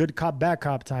there's a good cop, bad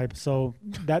cop type. So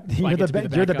that you're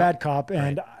the bad cop,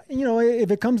 and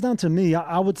if it comes down to me,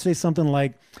 I would say something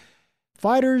like,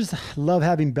 fighters love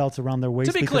having belts around their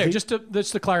waist. To be clear, just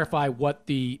to clarify what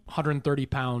the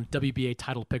 130-pound WBA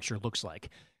title picture looks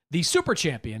like, the super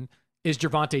champion is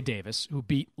Gervonta Davis, who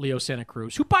beat Leo Santa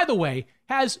Cruz, who, by the way,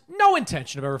 has no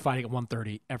intention of ever fighting at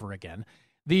 130 ever again.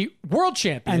 The world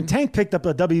champion. And Tank picked up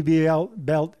a WBA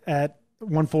belt at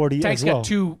 140 Tank's as well.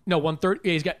 Got 130.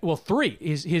 He's got, three.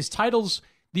 His titles,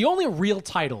 the only real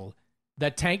title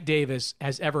that Tank Davis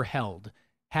has ever held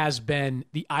has been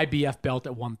the IBF belt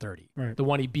at 130. Right. The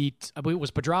one he beat, I believe it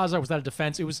was Pedraza. Was that a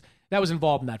defense? That was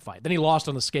involved in that fight. Then he lost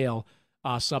on the scale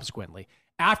subsequently.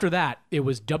 After that, it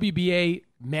was WBA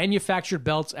manufactured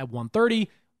belts at 130,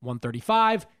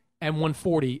 135, and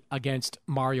 140 against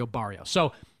Mario Barrio.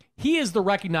 So he is the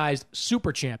recognized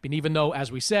super champion, even though,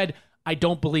 as we said, I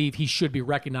don't believe he should be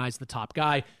recognized the top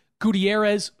guy.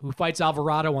 Gutierrez, who fights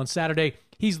Alvarado on Saturday,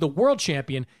 he's the world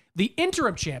champion. The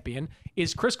interim champion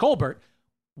is Chris Colbert.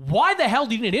 Why the hell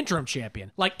do you need an interim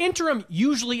champion? Like, interim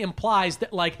usually implies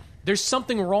that, like, there's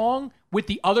something wrong with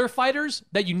the other fighters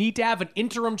that you need to have an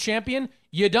interim champion.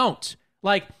 You don't.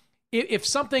 Like, if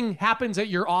something happens at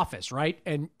your office, right,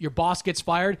 and your boss gets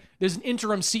fired, there's an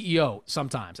interim CEO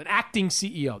sometimes, an acting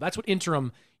CEO. That's what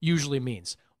interim usually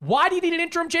means. Why do you need an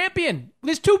interim champion?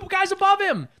 There's two guys above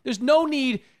him. There's no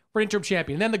need for an interim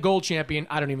champion. And then the gold champion,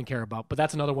 I don't even care about, but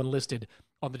that's another one listed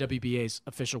on the WBA's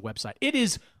official website. It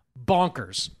is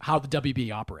bonkers how the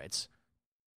WBA operates.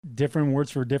 Different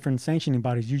words for different sanctioning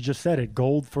bodies. You just said it.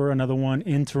 Gold for another one,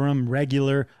 interim,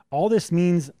 regular. All this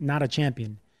means not a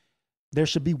champion. There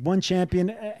should be one champion,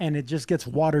 and it just gets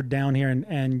watered down here.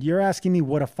 And you're asking me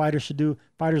what a fighter should do.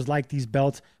 Fighters like these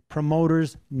belts,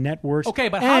 promoters, networks. Okay,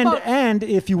 but how about... And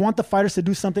if you want the fighters to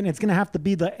do something, it's going to have to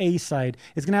be the A side.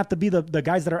 It's going to have to be the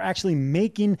guys that are actually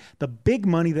making the big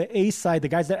money, the A side, the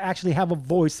guys that actually have a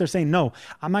voice. They're saying, no,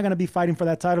 I'm not going to be fighting for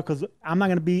that title because I'm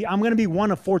going to be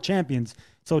one of 4 champions.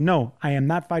 So, no, I am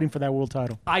not fighting for that world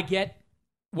title. I get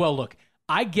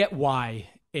why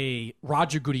a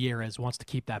Roger Gutierrez wants to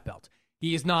keep that belt.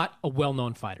 He is not a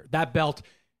well-known fighter. That belt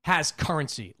has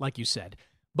currency, like you said.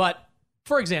 But,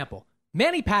 for example,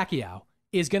 Manny Pacquiao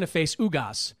is going to face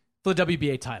Ugas for the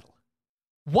WBA title.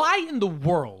 Why in the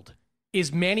world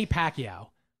is Manny Pacquiao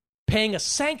paying a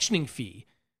sanctioning fee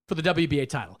for the WBA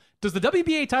title? Does the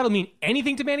WBA title mean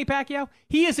anything to Manny Pacquiao?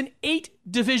 He is an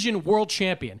 8-division world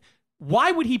champion.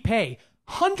 Why would he pay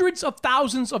hundreds of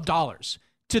thousands of dollars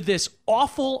to this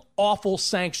awful, awful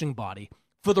sanctioning body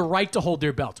for the right to hold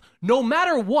their belt? No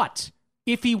matter what,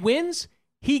 if he wins,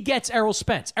 he gets Errol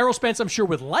Spence. Errol Spence, I'm sure,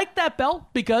 would like that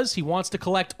belt because he wants to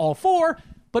collect all 4.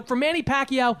 But for Manny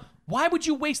Pacquiao, why would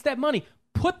you waste that money?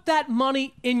 Put that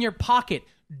money in your pocket.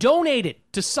 Donate it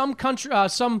to some country,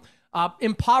 some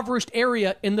impoverished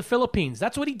area in the Philippines.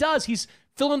 That's what he does. He's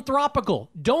philanthropical.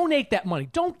 Donate that money.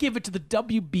 Don't give it to the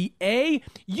WBA.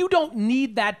 You don't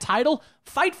need that title.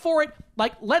 Fight for it.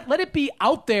 Like, let it be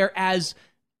out there as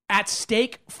at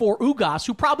stake for Ugas,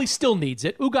 who probably still needs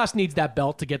it. Ugas needs that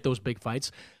belt to get those big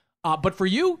fights. But for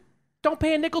you, don't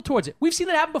pay a nickel towards it. We've seen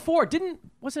that happen before. Who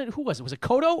was it? Was it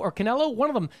Cotto or Canelo? One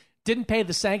of them didn't pay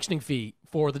the sanctioning fee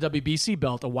for the WBC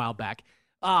belt a while back.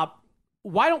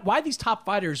 Why these top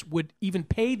fighters would even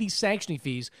pay these sanctioning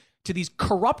fees to these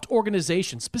corrupt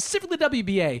organizations, specifically the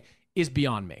WBA, is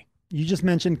beyond me. You just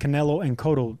mentioned Canelo and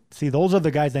Cotto. See, those are the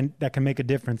guys that can make a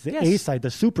difference. The A side, the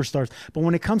superstars. But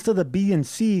when it comes to the B and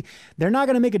C, they're not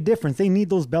going to make a difference. They need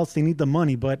those belts. They need the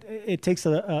money. But it takes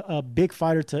a big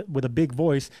fighter with a big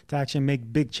voice to actually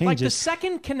make big changes. Like the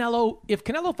second if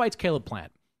Canelo fights Caleb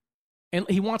Plant, and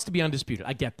he wants to be undisputed,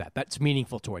 I get that. That's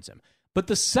meaningful towards him. But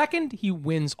the second he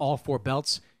wins all 4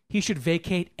 belts, he should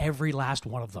vacate every last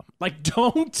one of them. Like,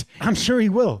 don't. I'm sure he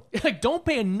will. Like, don't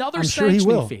pay another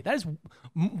sanctioning fee. That is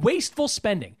wasteful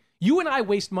spending. You and I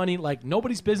waste money like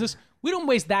nobody's business. We don't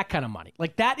waste that kind of money.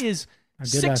 Like, that is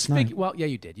 6 figures. Well, yeah,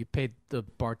 you did. You paid the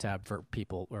bar tab for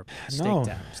people, or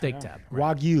steak tab.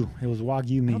 Right? Wagyu. It was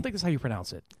Wagyu meat. I don't think that's how you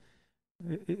pronounce it.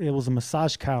 It was a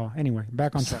massage cow. Anyway,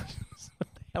 back on track.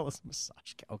 That was a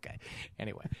massage cow. Okay.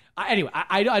 Anyway,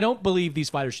 I don't believe these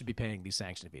fighters should be paying these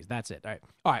sanction fees. That's it.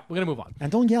 All right, we're going to move on.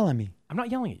 And don't yell at me. I'm not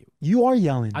yelling at you. You are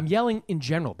yelling. I'm yelling in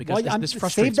general because this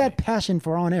frustrates me. Save that me. passion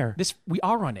for on air. We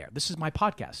are on air. This is my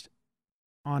podcast.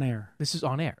 On air. This is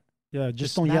on air. Yeah,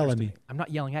 just don't yell at me. I'm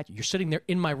not yelling at you. You're sitting there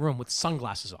in my room with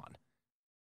sunglasses on.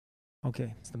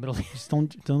 Okay. It's the middle. Just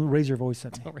don't raise your voice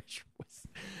at me. Don't raise your voice.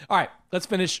 All right, let's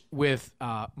finish with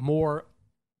more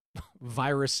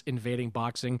virus invading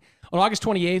boxing. On August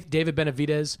 28th, David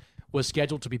Benavidez was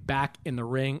scheduled to be back in the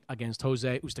ring against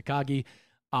Jose Ustakagi.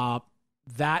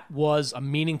 That was a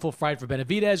meaningful fight for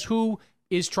Benavidez, who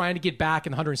is trying to get back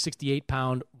in the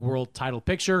 168-pound world title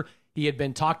picture. He had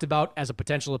been talked about as a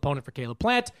potential opponent for Caleb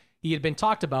Plant. He had been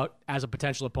talked about as a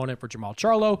potential opponent for Jamal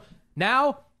Charlo.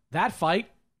 Now, that fight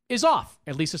is off,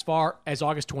 at least as far as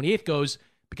August 28th goes,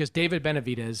 because David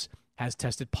Benavidez has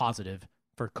tested positive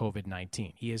for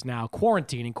COVID-19. He is now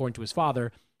quarantining, according to his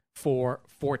father, for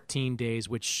 14 days,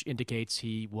 which indicates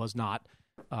he was not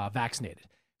vaccinated.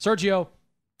 Sergio,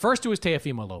 first it was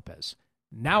Teofimo Lopez.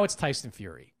 Now it's Tyson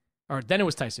Fury. Or then it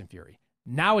was Tyson Fury.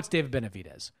 Now it's David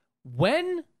Benavidez.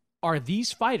 When are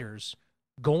these fighters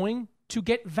going to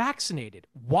get vaccinated?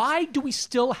 Why do we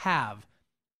still have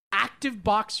active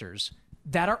boxers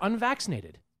that are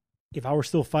unvaccinated? If I were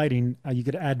still fighting, you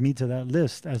could add me to that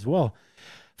list as well.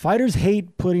 Fighters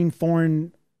hate putting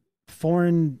foreign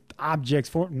objects,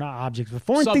 foreign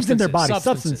things in their body,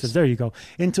 substances, there you go,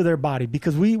 into their body,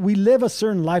 because we live a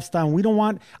certain lifestyle.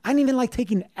 And I didn't even like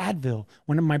taking Advil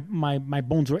when my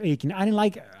bones were aching. I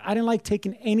didn't like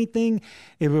taking anything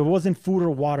if it wasn't food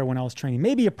or water when I was training.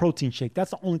 Maybe a protein shake.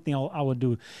 That's the only thing I would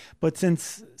do. But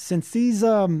since these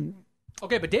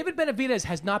okay, but David Benavidez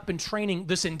has not been training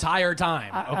this entire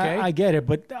time, okay? I get it,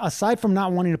 but aside from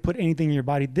not wanting to put anything in your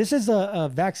body, this is a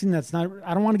vaccine that's not...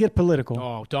 I don't want to get political.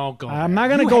 Oh, don't go there. I'm not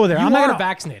going to go there. You are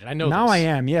vaccinated, I know now this. I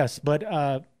am, yes, but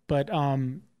I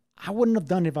wouldn't have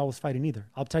done it if I was fighting either.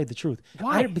 I'll tell you the truth.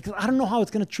 Why? Because I don't know how it's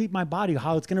going to treat my body,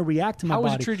 how it's going to react to my body.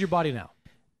 How does it treat your body now?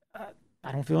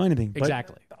 I don't feel anything.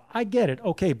 Exactly. I get it.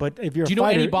 Okay, but if you're do you know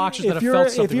any boxers that have felt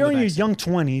something? If you're in your young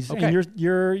 20s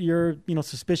and you're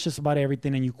suspicious about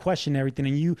everything and you question everything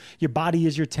and your body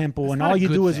is your temple, that's and all you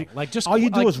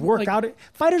do is work out.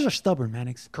 Fighters are stubborn,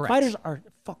 Mannix. Correct. Fighters are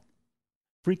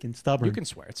freaking stubborn. You can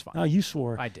swear, it's fine. No, you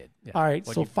swore. I did. Yeah. All right,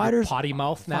 so fighters potty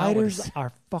mouth now. Fighters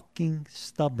are fucking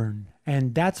stubborn,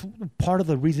 and that's part of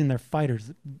the reason they're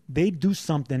fighters. They do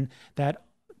something that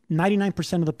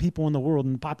 99% of the people in the world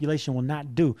and the population will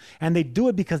not do. And they do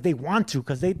it because they want to,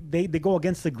 because they go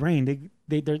against the grain.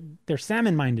 They're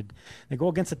salmon-minded. They go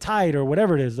against the tide or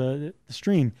whatever it is, the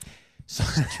stream.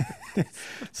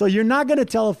 So you're not going to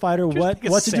tell a fighter what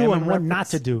to do and what not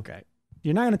to do. Okay.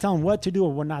 You're not going to tell him what to do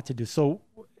or what not to do. So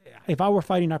if I were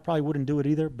fighting, I probably wouldn't do it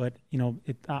either. But,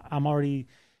 I'm already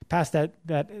past that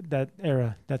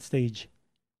era, that stage.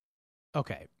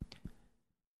 Okay.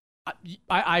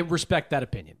 I respect that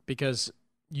opinion because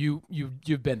you've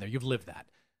been there, you've lived that.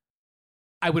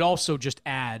 I would also just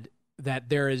add that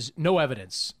there is no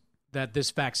evidence that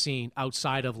this vaccine,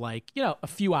 outside of a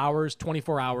few hours,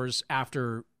 24 hours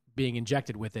after being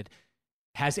injected with it,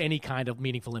 has any kind of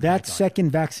meaningful impact. That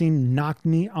second vaccine knocked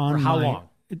me on. For how long?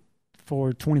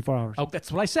 For 24 hours. Oh,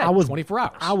 that's what I said. 24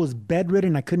 hours. I was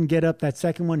bedridden. I couldn't get up. That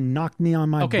second one knocked me on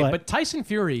my butt. Okay, but Tyson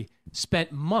Fury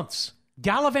spent months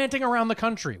gallivanting around the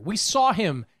country. We saw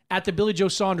him at the Billy Joe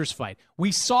Saunders fight.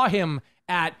 We saw him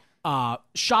at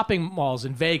shopping malls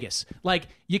in Vegas. Like,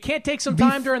 you can't take some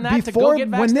time during that to go get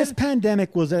vaccinated? When this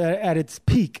pandemic was at its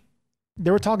peak,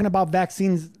 they were talking about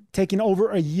vaccines taking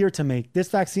over a year to make. This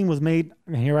vaccine was made,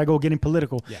 and here I go getting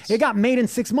political. Yes. It got made in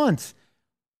 6 months.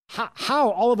 How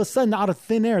all of a sudden, out of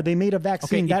thin air, they made a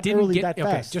vaccine that early, that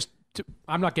fast?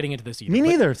 I'm not getting into this either. Me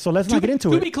neither, so let's not get into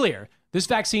it. To be clear, this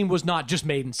vaccine was not just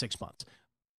made in 6 months.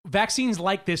 Vaccines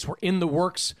like this were in the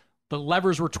works. The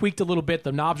levers were tweaked a little bit.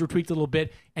 The knobs were tweaked a little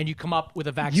bit, and you come up with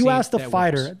a vaccine. You asked a that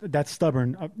fighter works. that's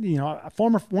stubborn.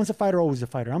 Once a fighter, always a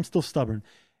fighter. I'm still stubborn.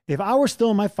 If I were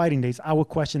still in my fighting days, I would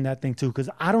question that thing too, because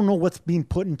I don't know what's being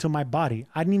put into my body.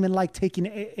 I didn't even like taking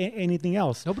anything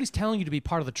else. Nobody's telling you to be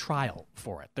part of the trial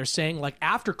for it. They're saying, like,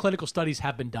 after clinical studies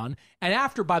have been done, and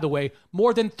after, by the way,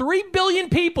 more than 3 billion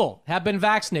people have been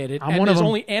vaccinated, and there's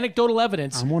only anecdotal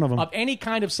evidence of any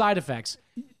kind of side effects,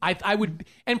 I would,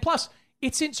 and plus,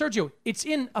 it's in, Sergio, it's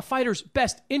in a fighter's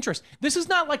best interest. This is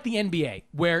not like the NBA,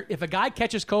 where if a guy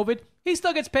catches COVID, he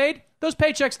still gets paid. Those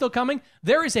paychecks still coming.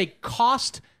 There is a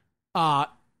cost, a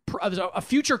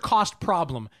future cost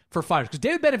problem for fighters. Because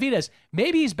David Benavidez,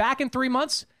 maybe he's back in 3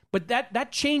 months, but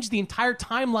that changed the entire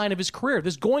timeline of his career.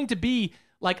 There's going to be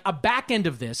like a back end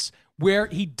of this where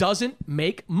he doesn't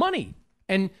make money.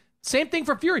 And same thing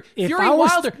for Fury.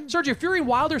 Sergio, Fury and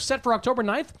Wilder set for October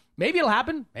 9th. Maybe it'll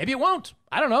happen. Maybe it won't.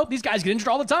 I don't know. These guys get injured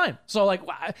all the time. So, like,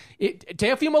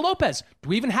 Teofimo Lopez, do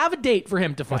we even have a date for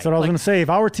him to fight? That's what I was going to say.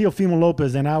 If I were Teofimo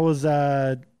Lopez and I was,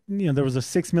 there was a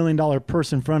 $6 million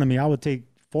purse in front of me, I would take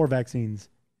 4 vaccines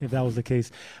if that was the case.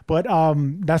 But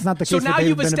that's not the case. So now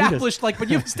you've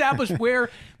established, where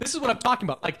this is what I'm talking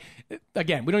about. Like,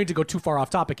 again, we don't need to go too far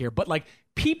off topic here, but like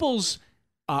people's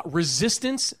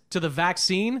resistance to the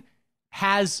vaccine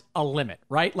has a limit,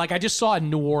 right? Like I just saw in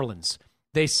New Orleans,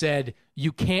 they said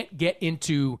you can't get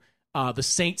into the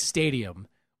Saints Stadium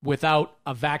without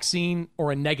a vaccine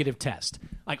or a negative test.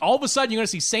 Like all of a sudden, you're going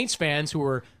to see Saints fans who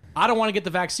are, I don't want to get the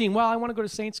vaccine. Well, I want to go to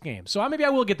Saints games, so maybe I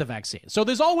will get the vaccine. So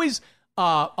there's always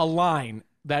a line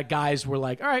that guys were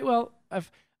like, all right, well, if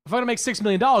I'm going to make $6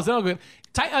 million, then I'll go.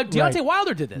 Deontay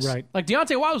Wilder did this. Right. Like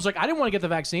Deontay Wilder was like, I didn't want to get the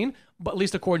vaccine, but at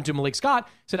least according to Malik Scott,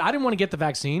 said I didn't want to get the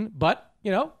vaccine, but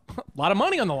a lot of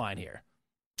money on the line here.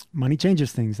 Money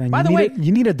changes things. And By the way,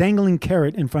 you need a dangling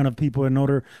carrot in front of people in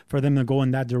order for them to go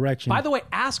in that direction. By the way,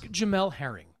 ask Jamel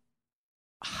Herring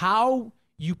how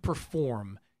you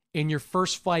perform in your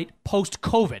first fight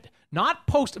post-COVID, not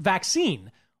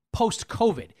post-vaccine,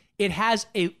 post-COVID. It has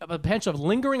a potential of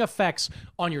lingering effects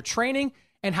on your training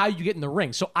and how you get in the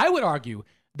ring. So I would argue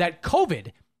that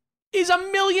COVID is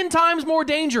 1,000,000 times more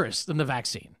dangerous than the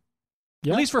vaccine,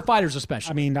 at least for fighters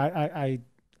especially. I mean,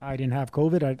 I didn't have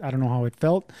COVID. I don't know how it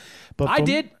felt. But I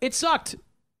did. It sucked.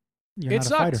 It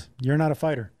sucked. Fighter. You're not a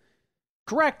fighter.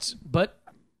 Correct, but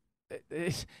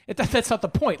that's not the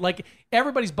point. Like,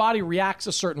 everybody's body reacts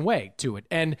a certain way to it.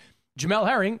 And Jamel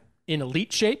Herring, in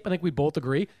elite shape, I think we both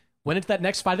agree, went into that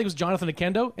next fight, I think it was Jonathan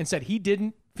Akendo, and said he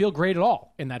didn't feel great at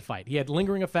all in that fight. He had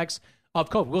lingering effects of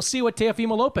COVID. We'll see what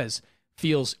Teofimo Lopez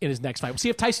feels in his next fight. We'll see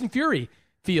if Tyson Fury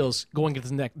feels going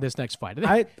into this next fight.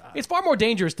 It's far more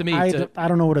dangerous to me. I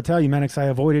don't know what to tell you, Mannix. I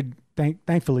avoided,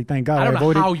 thankfully, thank God. I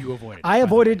don't know how you avoided it. I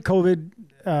avoided COVID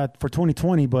for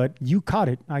 2020, but you caught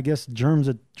it. I guess germs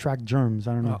attract germs.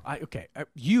 I don't know.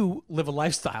 You live a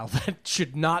lifestyle that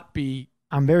should not be.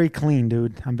 I'm very clean,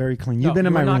 dude. I'm very clean. You've been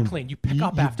in my room. You're not clean. You pick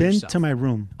up after yourself. You've been to my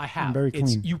room. I have. I'm very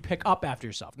clean. You pick up after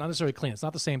yourself. Not necessarily clean. It's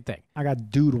not the same thing. I got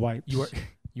dude wipes.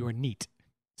 You are neat,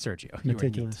 Sergio.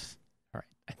 Meticulous. All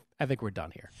right. I think we're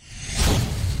done here.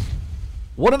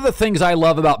 One of the things I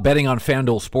love about betting on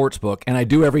FanDuel Sportsbook, and I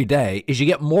do every day, is you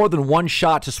get more than one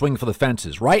shot to swing for the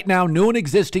fences. Right now, new and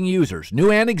existing users,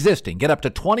 get up to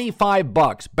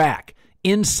 $25 back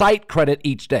in site credit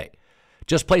each day.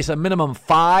 Just place a minimum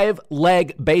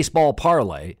 5-leg baseball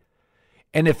parlay,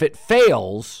 and if it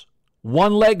fails,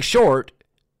 1 leg short,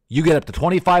 you get up to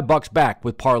 $25 back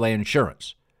with parlay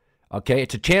insurance. Okay,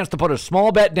 it's a chance to put a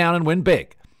small bet down and win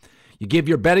big. You give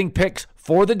your betting picks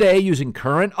for the day using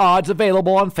current odds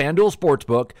available on FanDuel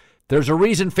Sportsbook. There's a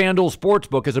reason FanDuel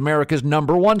Sportsbook is America's #1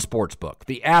 sportsbook.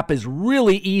 The app is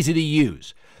really easy to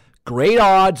use. Great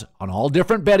odds on all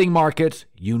different betting markets,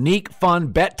 unique fun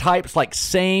bet types like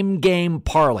same-game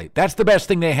parlay. That's the best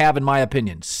thing they have, in my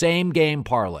opinion, same-game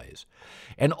parlays.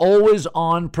 And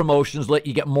always-on promotions let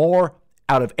you get more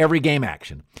out of every game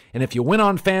action. And if you win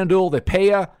on FanDuel, they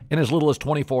pay you in as little as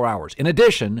 24 hours. In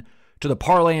addition to the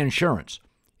parlay insurance,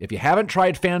 if you haven't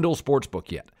tried FanDuel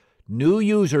Sportsbook yet, new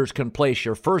users can place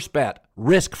your first bet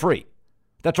risk-free.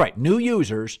 That's right, new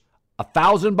users,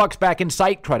 $1,000 back in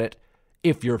site credit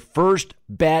if your first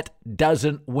bet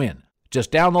doesn't win.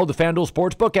 Just download the FanDuel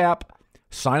Sportsbook app,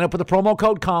 Sign up with the promo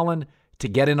code Colin to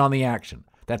get in on the action.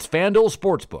 That's FanDuel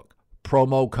Sportsbook,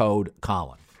 promo code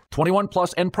Colin. 21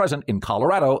 plus and present in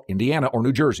Colorado, Indiana, or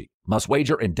New Jersey. Must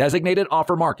wager in designated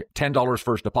offer market. $10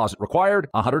 first deposit required.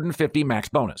 $150 max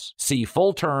bonus. See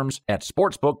full terms at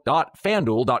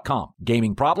sportsbook.fanduel.com.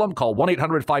 Gaming problem? Call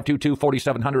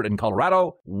 1-800-522-4700 in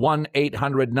Colorado,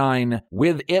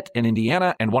 1-800-9-WITH-IT in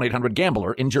Indiana, and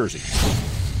 1-800-GAMBLER in Jersey.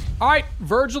 All right,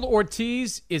 Vergil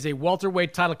Ortiz is a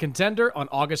welterweight title contender on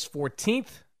August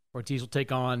 14th. Ortiz will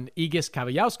take on Egis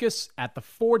Kavaliauskas at the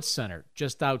Ford Center,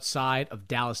 just outside of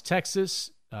Dallas,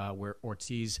 Texas, where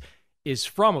Ortiz is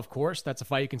from, of course. That's a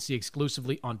fight you can see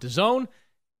exclusively on DAZN.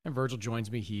 And Vergil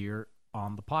joins me here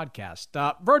on the podcast.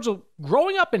 Vergil,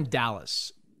 growing up in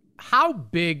Dallas, how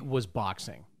big was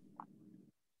boxing?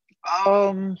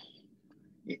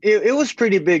 It was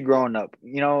pretty big growing up,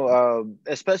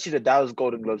 especially the Dallas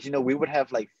Golden Gloves. We would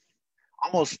have like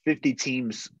almost 50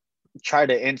 teams try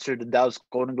to enter the Dallas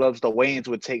Golden Gloves. The weigh-ins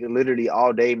would take literally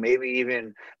all day, maybe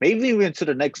even to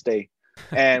the next day.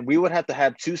 And we would have to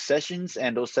have 2 sessions,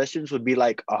 and those sessions would be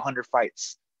like 100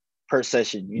 fights per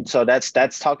session. So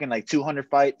that's talking like 200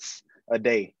 fights a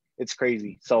day. It's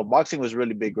crazy. So boxing was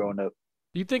really big growing up.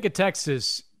 You think of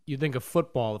Texas, you think of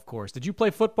football, of course. Did you play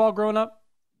football growing up?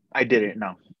 I didn't,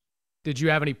 no. Did you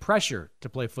have any pressure to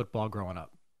play football growing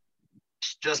up?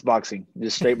 Just boxing,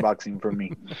 just straight boxing for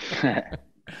me.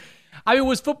 I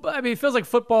mean, it feels like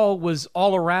football was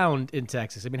all around in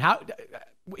Texas. I mean, how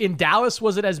in Dallas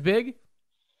was it as big?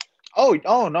 Oh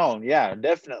no, yeah,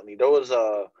 definitely. There was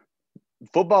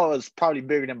football was probably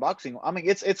bigger than boxing. I mean,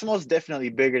 it's most definitely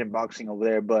bigger than boxing over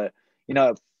there. But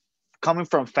coming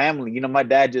from family, my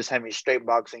dad just had me straight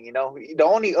boxing. The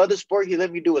only other sport he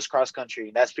let me do was cross country,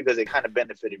 and that's because it kind of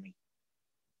benefited me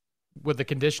with the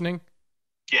conditioning.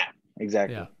 Yeah,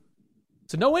 exactly. Yeah.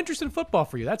 So no interest in football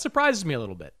for you. That surprises me a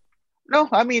little bit. No,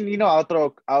 I mean, I'll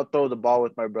throw the ball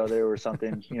with my brother or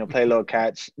something, play a little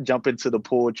catch, jump into the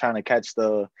pool trying to catch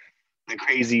the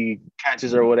crazy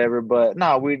catches or whatever. But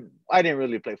no, I didn't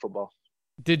really play football.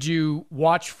 Did you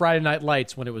watch Friday Night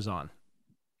Lights when it was on?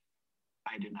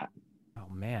 I did not. Oh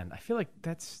man, I feel like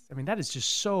that is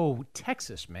just so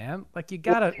Texas, man. Like you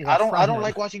gotta. I don't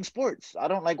like watching sports. I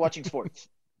don't like watching sports.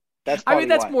 That's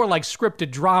more like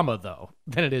scripted drama though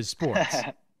than it is sports.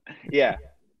 Yeah.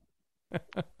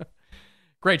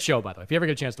 Great show, by the way. If you ever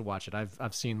get a chance to watch it, I've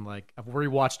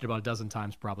rewatched it about a dozen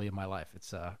times probably in my life.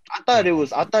 It's I thought you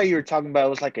were talking about it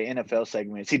was like an NFL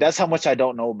segment. See, that's how much I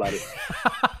don't know about it.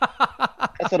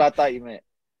 That's what I thought you meant.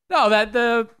 No, that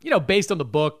based on the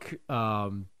book,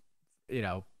 the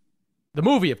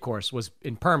movie of course was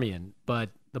in Permian, but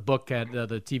the book had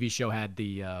the TV show had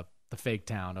the fake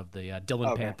town of the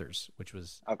Dillon Panthers, which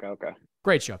was okay.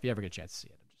 Great show if you ever get a chance to see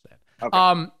it. I'm just saying.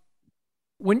 Okay.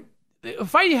 When the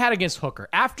fight you had against Hooker,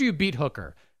 after you beat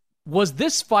Hooker, was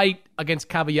this fight against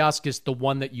Kavaliauskas the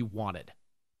one that you wanted?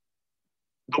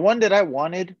 The one that I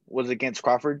wanted was against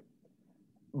Crawford.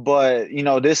 But,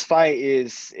 this fight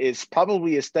is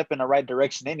probably a step in the right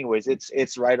direction anyways.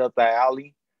 It's right up that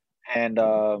alley. And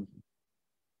I'm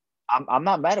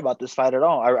not mad about this fight at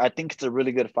all. I think it's a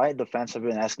really good fight. The fans have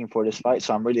been asking for this fight,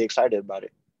 so I'm really excited about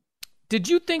it. Did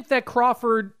you think that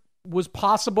Crawford was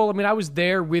possible? I mean, I was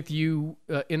there with you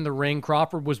in the ring.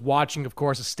 Crawford was watching, of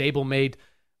course, a stablemate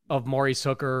of Maurice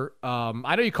Hooker.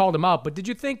 I know you called him out, but did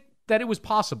you think that it was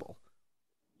possible?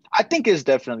 I think it's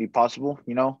definitely possible.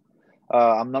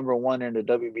 I'm number 1 in the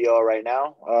WBO right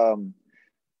now.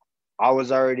 I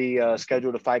was already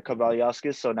scheduled to fight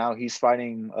Kavaliauskas, so now he's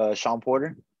fighting Sean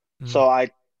Porter. Mm-hmm. So I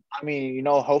mean,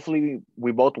 hopefully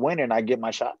we both win and I get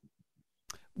my shot.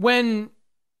 When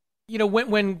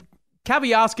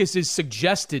Kavaliauskas is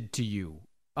suggested to you,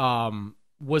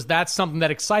 was that something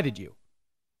that excited you?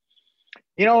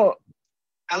 A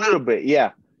little bit,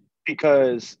 yeah,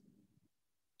 because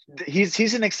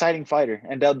he's an exciting fighter,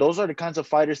 and those are the kinds of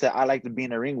fighters that I like to be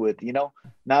in the ring with.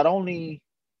 Not only,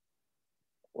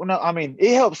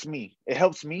 it helps me. It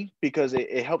helps me because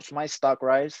it helps my stock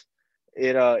rise.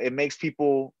 It makes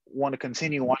people want to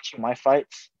continue watching my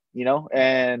fights.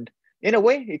 And in a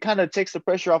way, it kind of takes the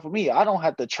pressure off of me. I don't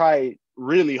have to try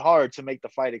really hard to make the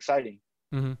fight exciting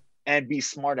and be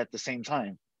smart at the same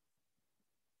time.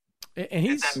 And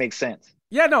if that makes sense.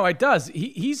 Yeah, no, it does.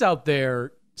 He's out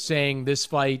there saying this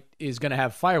fight is going to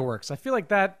have fireworks. I feel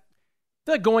like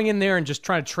going in there and just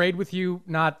trying to trade with you,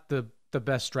 not the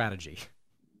best strategy.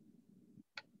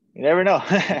 You never know.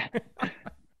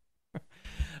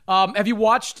 Have you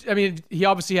watched, he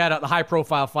obviously had a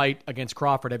high-profile fight against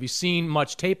Crawford. Have you seen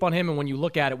much tape on him? And when you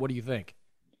look at it, what do you think?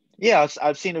 Yeah,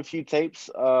 I've seen a few tapes.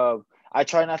 I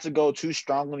try not to go too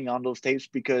strongly on those tapes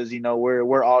because,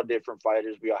 we're all different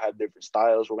fighters. We all have different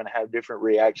styles. We're going to have different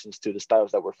reactions to the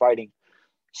styles that we're fighting.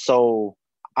 So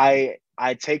I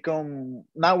take them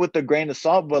not with a grain of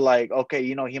salt, but like, okay,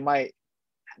 he might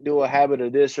do a habit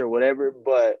of this or whatever,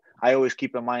 but I always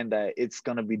keep in mind that it's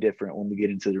going to be different when we get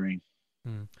into the ring.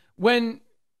 When,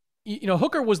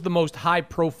 Hooker was the most high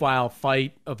profile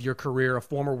fight of your career, a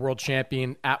former world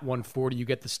champion at 140, you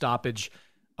get the stoppage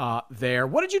there.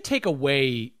 What did you take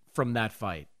away from that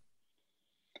fight?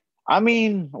 I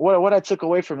mean, what I took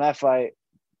away from that fight,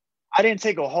 I didn't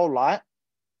take a whole lot.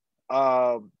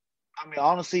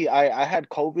 Honestly, I had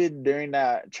COVID during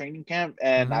that training camp,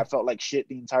 and I felt like shit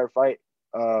the entire fight.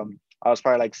 I was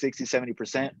probably like 60,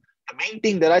 70%. The main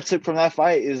thing that I took from that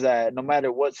fight is that no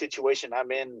matter what situation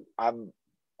I'm in,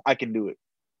 I can do it,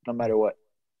 no matter what.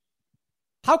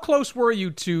 How close were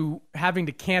you to having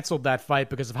to cancel that fight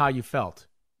because of how you felt?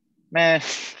 Man,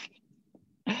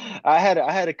 I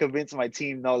had to convince my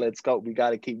team, no, let's go. We got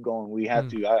to keep going. We have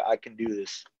to. I can do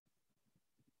this.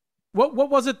 What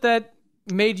was it that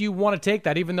made you want to take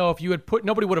that, even though if you had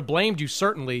nobody would have blamed you,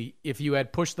 certainly, if you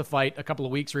had pushed the fight a couple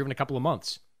of weeks or even a couple of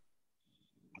months?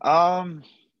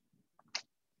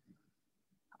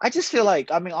 I just feel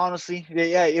like, honestly,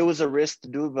 yeah, it was a risk to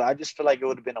do, but I just feel like it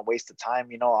would have been a waste of time.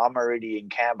 I'm already in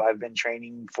camp. I've been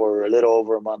training for a little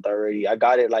over a month already. I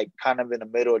got it like kind of in the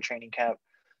middle of training camp.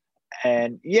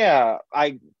 And yeah,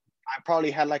 I probably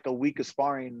had like a week of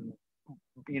sparring,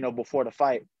 before the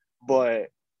fight. But,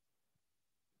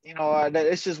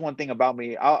 it's just one thing about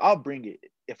me. I'll bring it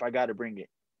if I got to bring it.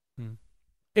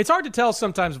 It's hard to tell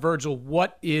sometimes, Vergil,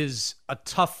 what is a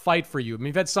tough fight for you. I mean,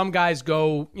 you've had some guys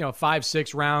go,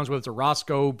 5-6 rounds, whether it's a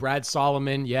Roscoe, Brad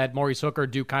Solomon. You had Maurice Hooker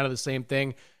do kind of the same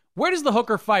thing. Where does the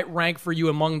Hooker fight rank for you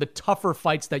among the tougher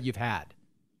fights that you've had?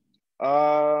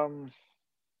 Or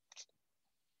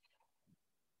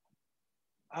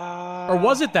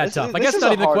was it that tough? I guess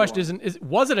not even the question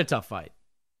was it a tough fight?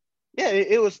 Yeah,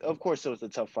 it was. Of course, it was a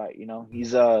tough fight.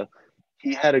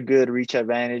 He had a good reach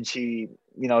advantage. He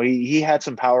had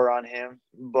some power on him,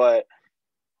 but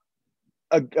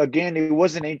again, it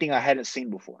wasn't anything I hadn't seen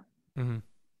before. Mm-hmm.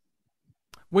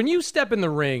 When you step in the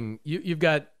ring, you've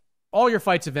got all your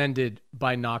fights have ended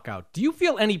by knockout. Do you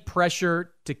feel any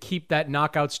pressure to keep that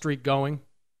knockout streak going?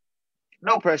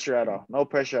 No pressure at all. No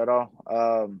pressure at all.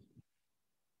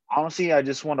 Honestly, I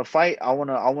just want to fight. I want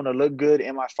to look good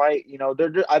in my fight.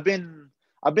 I've been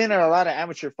in a lot of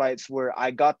amateur fights where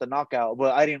I got the knockout,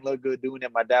 but I didn't look good doing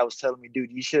it. My dad was telling me,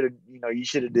 dude, you should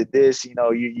have did this.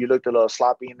 You looked a little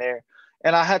sloppy in there.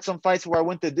 And I had some fights where I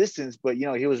went the distance, but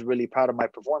he was really proud of my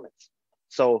performance.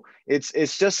 So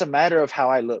it's just a matter of how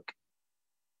I look.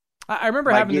 I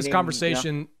remember having this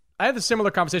conversation. I had a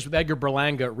similar conversation with Edgar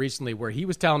Berlanga recently where he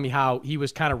was telling me how he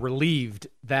was kind of relieved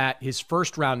that his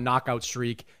first round knockout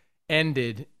streak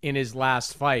ended in his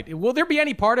last fight. Will there be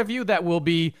any part of you that will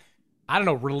be, I don't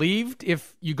know, relieved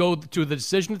if you go to the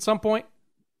decision at some point?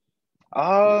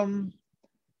 I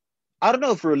don't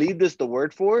know if relieved is the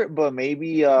word for it, but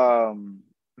maybe I'll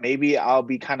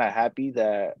be kind of happy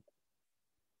that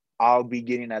I'll be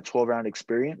getting that 12-round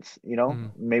experience,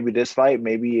 maybe this fight,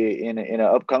 maybe in an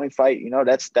upcoming fight,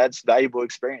 that's valuable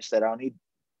experience that I'll need.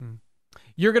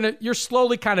 You're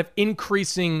slowly kind of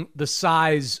increasing the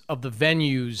size of the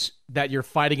venues that you're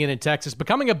fighting in Texas,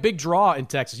 becoming a big draw in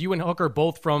Texas. You and Hooker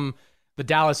both from the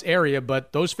Dallas area,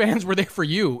 but those fans were there for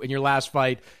you in your last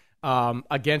fight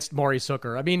against Maurice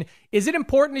Hooker. I mean, is it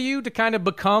important to you to kind of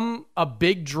become a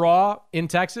big draw in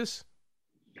Texas?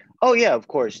 Oh, yeah, of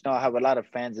course. I have a lot of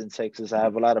fans in Texas. I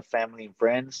have a lot of family and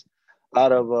friends, a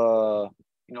lot of,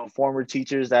 former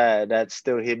teachers that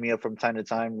still hit me up from time to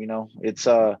time. It's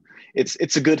a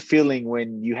good feeling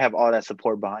when you have all that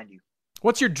support behind you.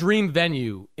 What's your dream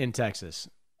venue in Texas?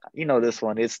 This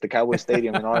one. It's the Cowboy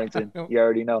Stadium in Arlington. You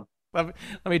already know. Let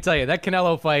me tell you, that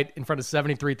Canelo fight in front of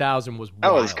 73,000 was wild.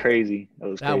 That was crazy.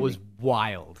 That was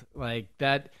wild. Like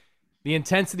that, the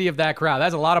intensity of that crowd.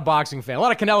 That's a lot of boxing fans. A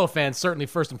lot of Canelo fans, certainly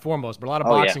first and foremost, but a lot of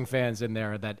boxing fans in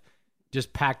there that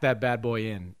just packed that bad boy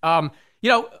in.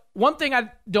 One thing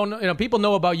I don't know, people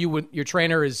know about you, your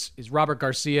trainer is Robert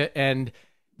Garcia, and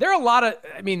there are a lot of,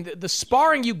 the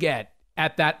sparring you get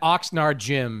at that Oxnard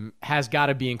gym has got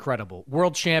to be incredible.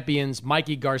 World champions,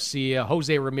 Mikey Garcia,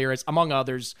 Jose Ramirez, among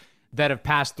others that have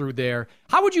passed through there.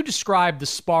 How would you describe the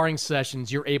sparring sessions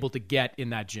you're able to get in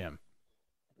that gym?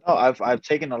 Oh, I've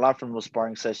taken a lot from those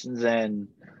sparring sessions, and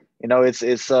it's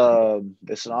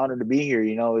an honor to be here.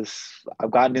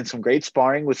 I've gotten in some great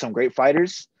sparring with some great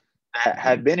fighters that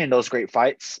have been in those great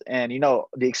fights, and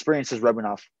the experience is rubbing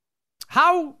off.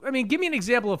 Give me an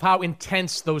example of how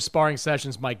intense those sparring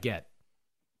sessions might get.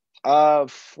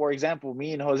 For example,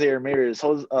 me and Jose Ramirez,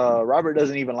 Robert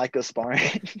doesn't even like us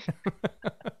sparring.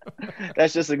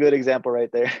 That's just a good example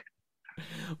right there.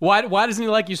 Why doesn't he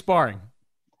like you sparring?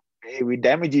 Hey, we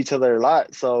damage each other a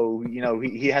lot, so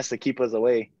he has to keep us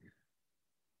away.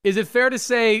 Is it fair to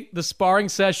say the sparring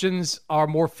sessions are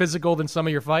more physical than some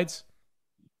of your fights?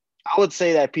 I would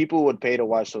say that people would pay to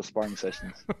watch those sparring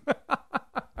sessions.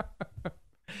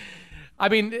 I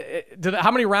mean, how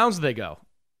many rounds do they go?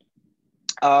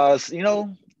 I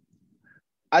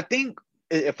think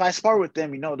if I spar with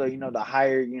them, the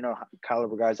higher,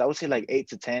 caliber guys, I would say like 8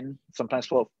 to 10, sometimes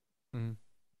 12. Mm-hmm.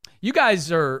 You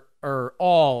guys are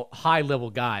all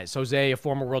high-level guys. Jose, a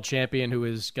former world champion who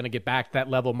is going to get back to that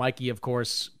level. Mikey, of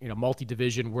course,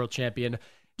 multi-division world champion.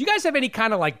 Do you guys have any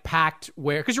kind of like pact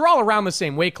where, because you're all around the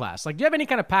same weight class, like do you have any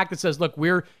kind of pact that says, look,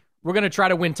 we're going to try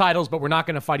to win titles, but we're not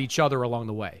going to fight each other along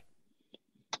the way?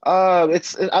 I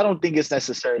don't think it's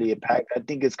necessarily a pact. I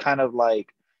think it's kind of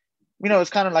like, it's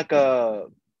kind of like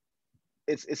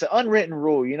it's an unwritten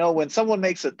rule. When someone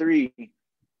makes a three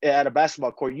at a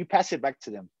basketball court, you pass it back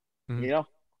to them. Mm-hmm.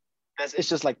 It's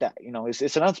just like that.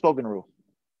 It's an unspoken rule.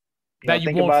 That you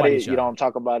think won't about fight it. each other. You don't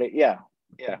talk about it. Yeah.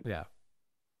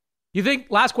 You think,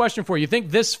 last question for you,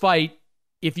 think this fight,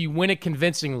 if you win it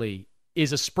convincingly,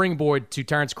 is a springboard to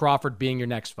Terrence Crawford being your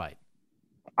next fight?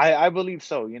 I believe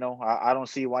so. I don't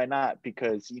see why not,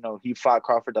 because, he fought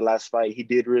Crawford the last fight. He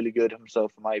did really good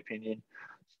himself, in my opinion.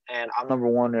 And I'm number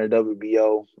one in the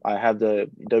WBO. I have the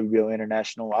WBO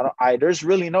International. There's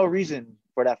really no reason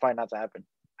for that fight not to happen.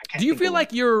 Do you feel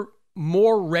like you're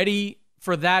more ready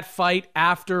for that fight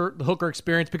after the Hooker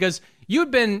experience? Because you've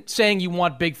been saying you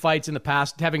want big fights in the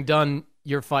past, having done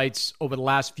your fights over the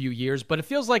last few years, but it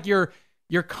feels like your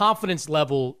confidence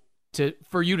level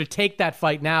for you to take that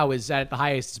fight now is at the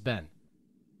highest it's been.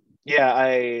 Yeah,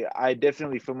 I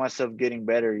definitely feel myself getting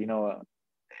better.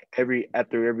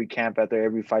 After every camp, after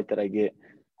every fight that I get,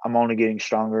 I'm only getting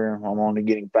stronger. I'm only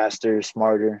getting faster,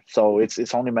 smarter. So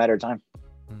it's only a matter of time.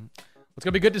 Mm-hmm. It's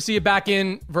going to be good to see you back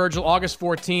in, Vergil, August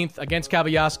 14th against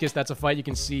Kaviaskis. That's a fight you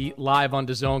can see live on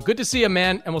DAZN. Good to see you,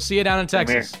 man, and we'll see you down in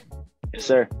Texas. Yes,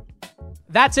 sir.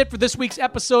 That's it for this week's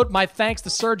episode. My thanks to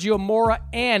Sergio Mora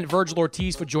and Vergil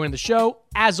Ortiz for joining the show.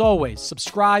 As always,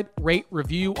 subscribe, rate,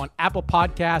 review on Apple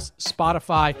Podcasts,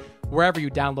 Spotify, wherever you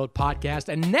download podcasts.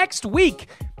 And next week,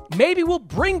 maybe we'll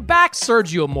bring back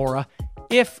Sergio Mora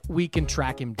if we can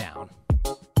track him down.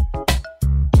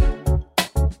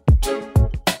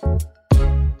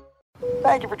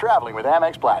 Thank you for traveling with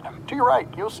Amex Platinum. To your right,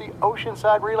 you'll see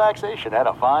oceanside relaxation at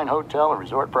a fine hotel and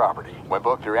resort property. When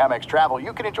booked through Amex Travel,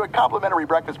 you can enjoy complimentary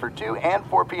breakfast for 2 and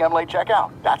 4 p.m. late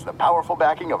checkout. That's the powerful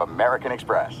backing of American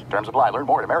Express. Terms apply. Learn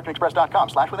more at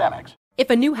americanexpress.com/withAmex. If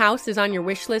a new house is on your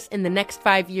wish list in the next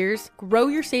 5 years, grow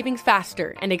your savings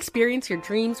faster and experience your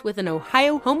dreams with an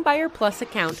Ohio Homebuyer Plus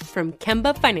account from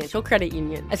Kemba Financial Credit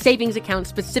Union. A savings account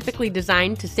specifically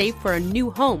designed to save for a new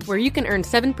home, where you can earn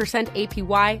 7%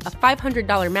 APY, a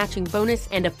 $500 matching bonus,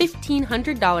 and a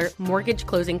 $1,500 mortgage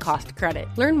closing cost credit.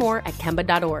 Learn more at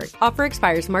Kemba.org. Offer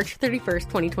expires March 31st,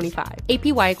 2025.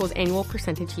 APY equals annual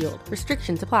percentage yield.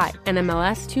 Restrictions apply.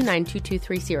 NMLS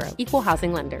 292230. Equal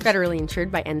housing lender. Federally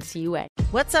insured by NCUA.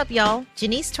 What's up, y'all?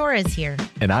 Janice Torres here.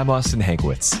 And I'm Austin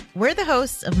Hankwitz. We're the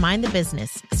hosts of Mind the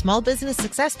Business, Small Business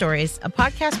Success Stories, a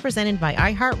podcast presented by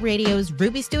iHeartRadio's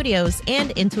Ruby Studios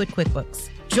and Intuit QuickBooks.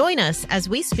 Join us as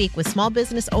we speak with small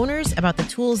business owners about the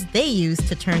tools they use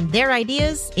to turn their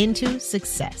ideas into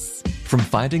success. From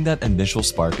finding that initial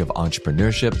spark of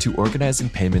entrepreneurship to organizing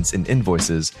payments and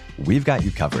invoices, we've got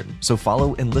you covered. So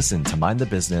follow and listen to Mind the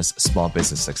Business, Small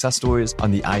Business Success Stories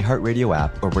on the iHeartRadio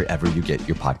app or wherever you get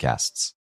your podcasts.